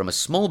from a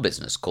small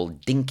business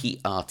called Dinky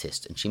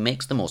Artist, and she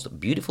makes the most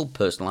beautiful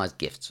personalised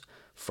gifts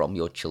from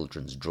your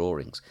children's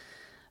drawings.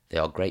 They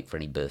are great for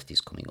any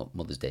birthdays coming up,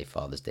 Mother's Day,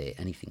 Father's Day,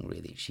 anything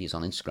really. She is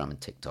on Instagram and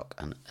TikTok,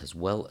 and as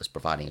well as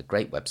providing a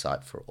great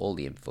website for all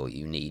the info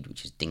you need,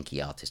 which is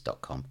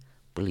dinkyartist.com.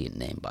 brilliant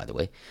name, by the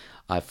way.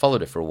 I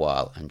followed her for a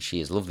while, and she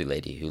is a lovely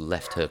lady who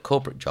left her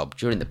corporate job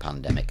during the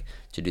pandemic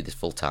to do this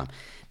full-time.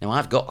 Now,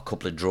 I've got a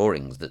couple of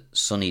drawings that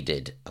Sonny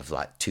did of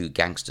like two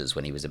gangsters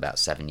when he was about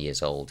 7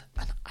 years old,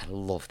 and I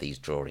love these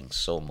drawings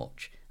so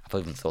much. I've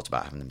even thought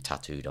about having them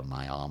tattooed on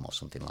my arm or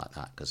something like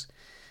that, because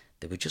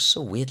they were just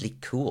so weirdly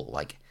cool.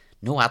 Like,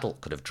 no adult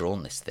could have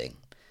drawn this thing.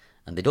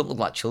 And they don't look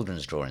like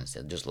children's drawings,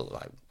 they just look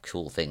like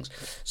cool things.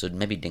 So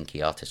maybe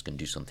Dinky Artist can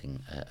do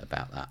something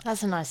about that.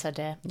 That's a nice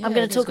idea. Yeah, I'm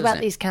going to talk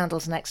about these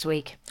candles next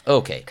week.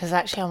 Okay. Because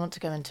actually I want to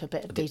go into a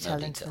bit of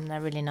detail into them.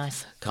 They're really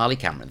nice. Carly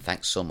Cameron,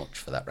 thanks so much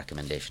for that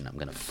recommendation. I'm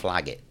going to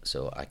flag it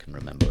so I can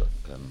remember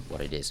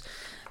what it is.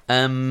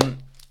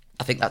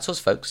 I think that's us,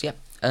 folks, yeah.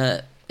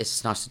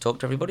 It's nice to talk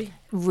to everybody.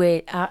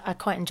 I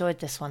quite enjoyed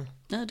this one.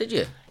 Oh, did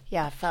you?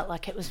 Yeah, I felt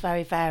like it was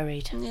very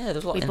varied. Yeah,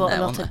 there's a lot in there. We bought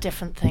a lot of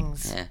different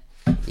things. Yeah.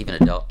 Even a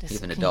dog.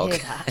 Even a dog.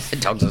 A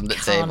dog's on the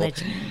table.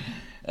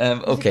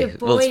 Okay,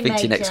 we'll speak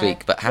to you next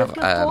week. But have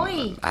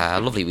a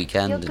lovely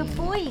weekend. You're a good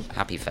boy.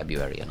 Happy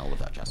February and all of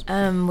that jazz.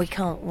 We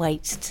can't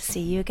wait to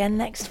see you again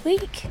next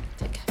week.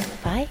 Take care.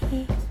 Bye.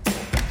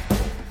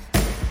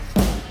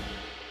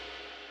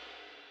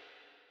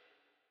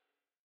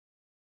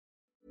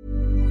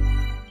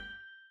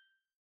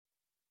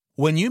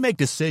 When you make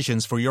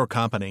decisions for your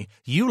company,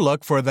 you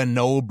look for the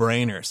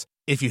no-brainers.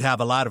 If you have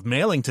a lot of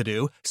mailing to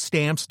do,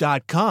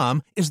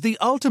 Stamps.com is the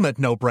ultimate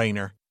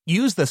no-brainer.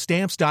 Use the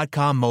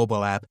Stamps.com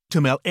mobile app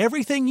to mail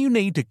everything you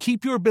need to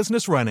keep your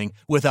business running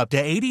with up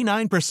to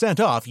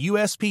 89% off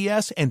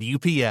USPS and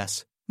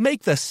UPS.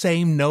 Make the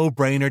same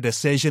no-brainer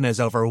decision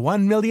as over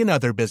 1 million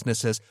other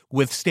businesses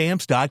with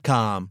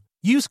Stamps.com.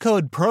 Use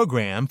code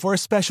PROGRAM for a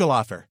special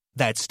offer.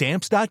 That's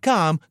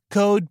Stamps.com,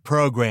 code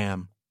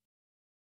PROGRAM.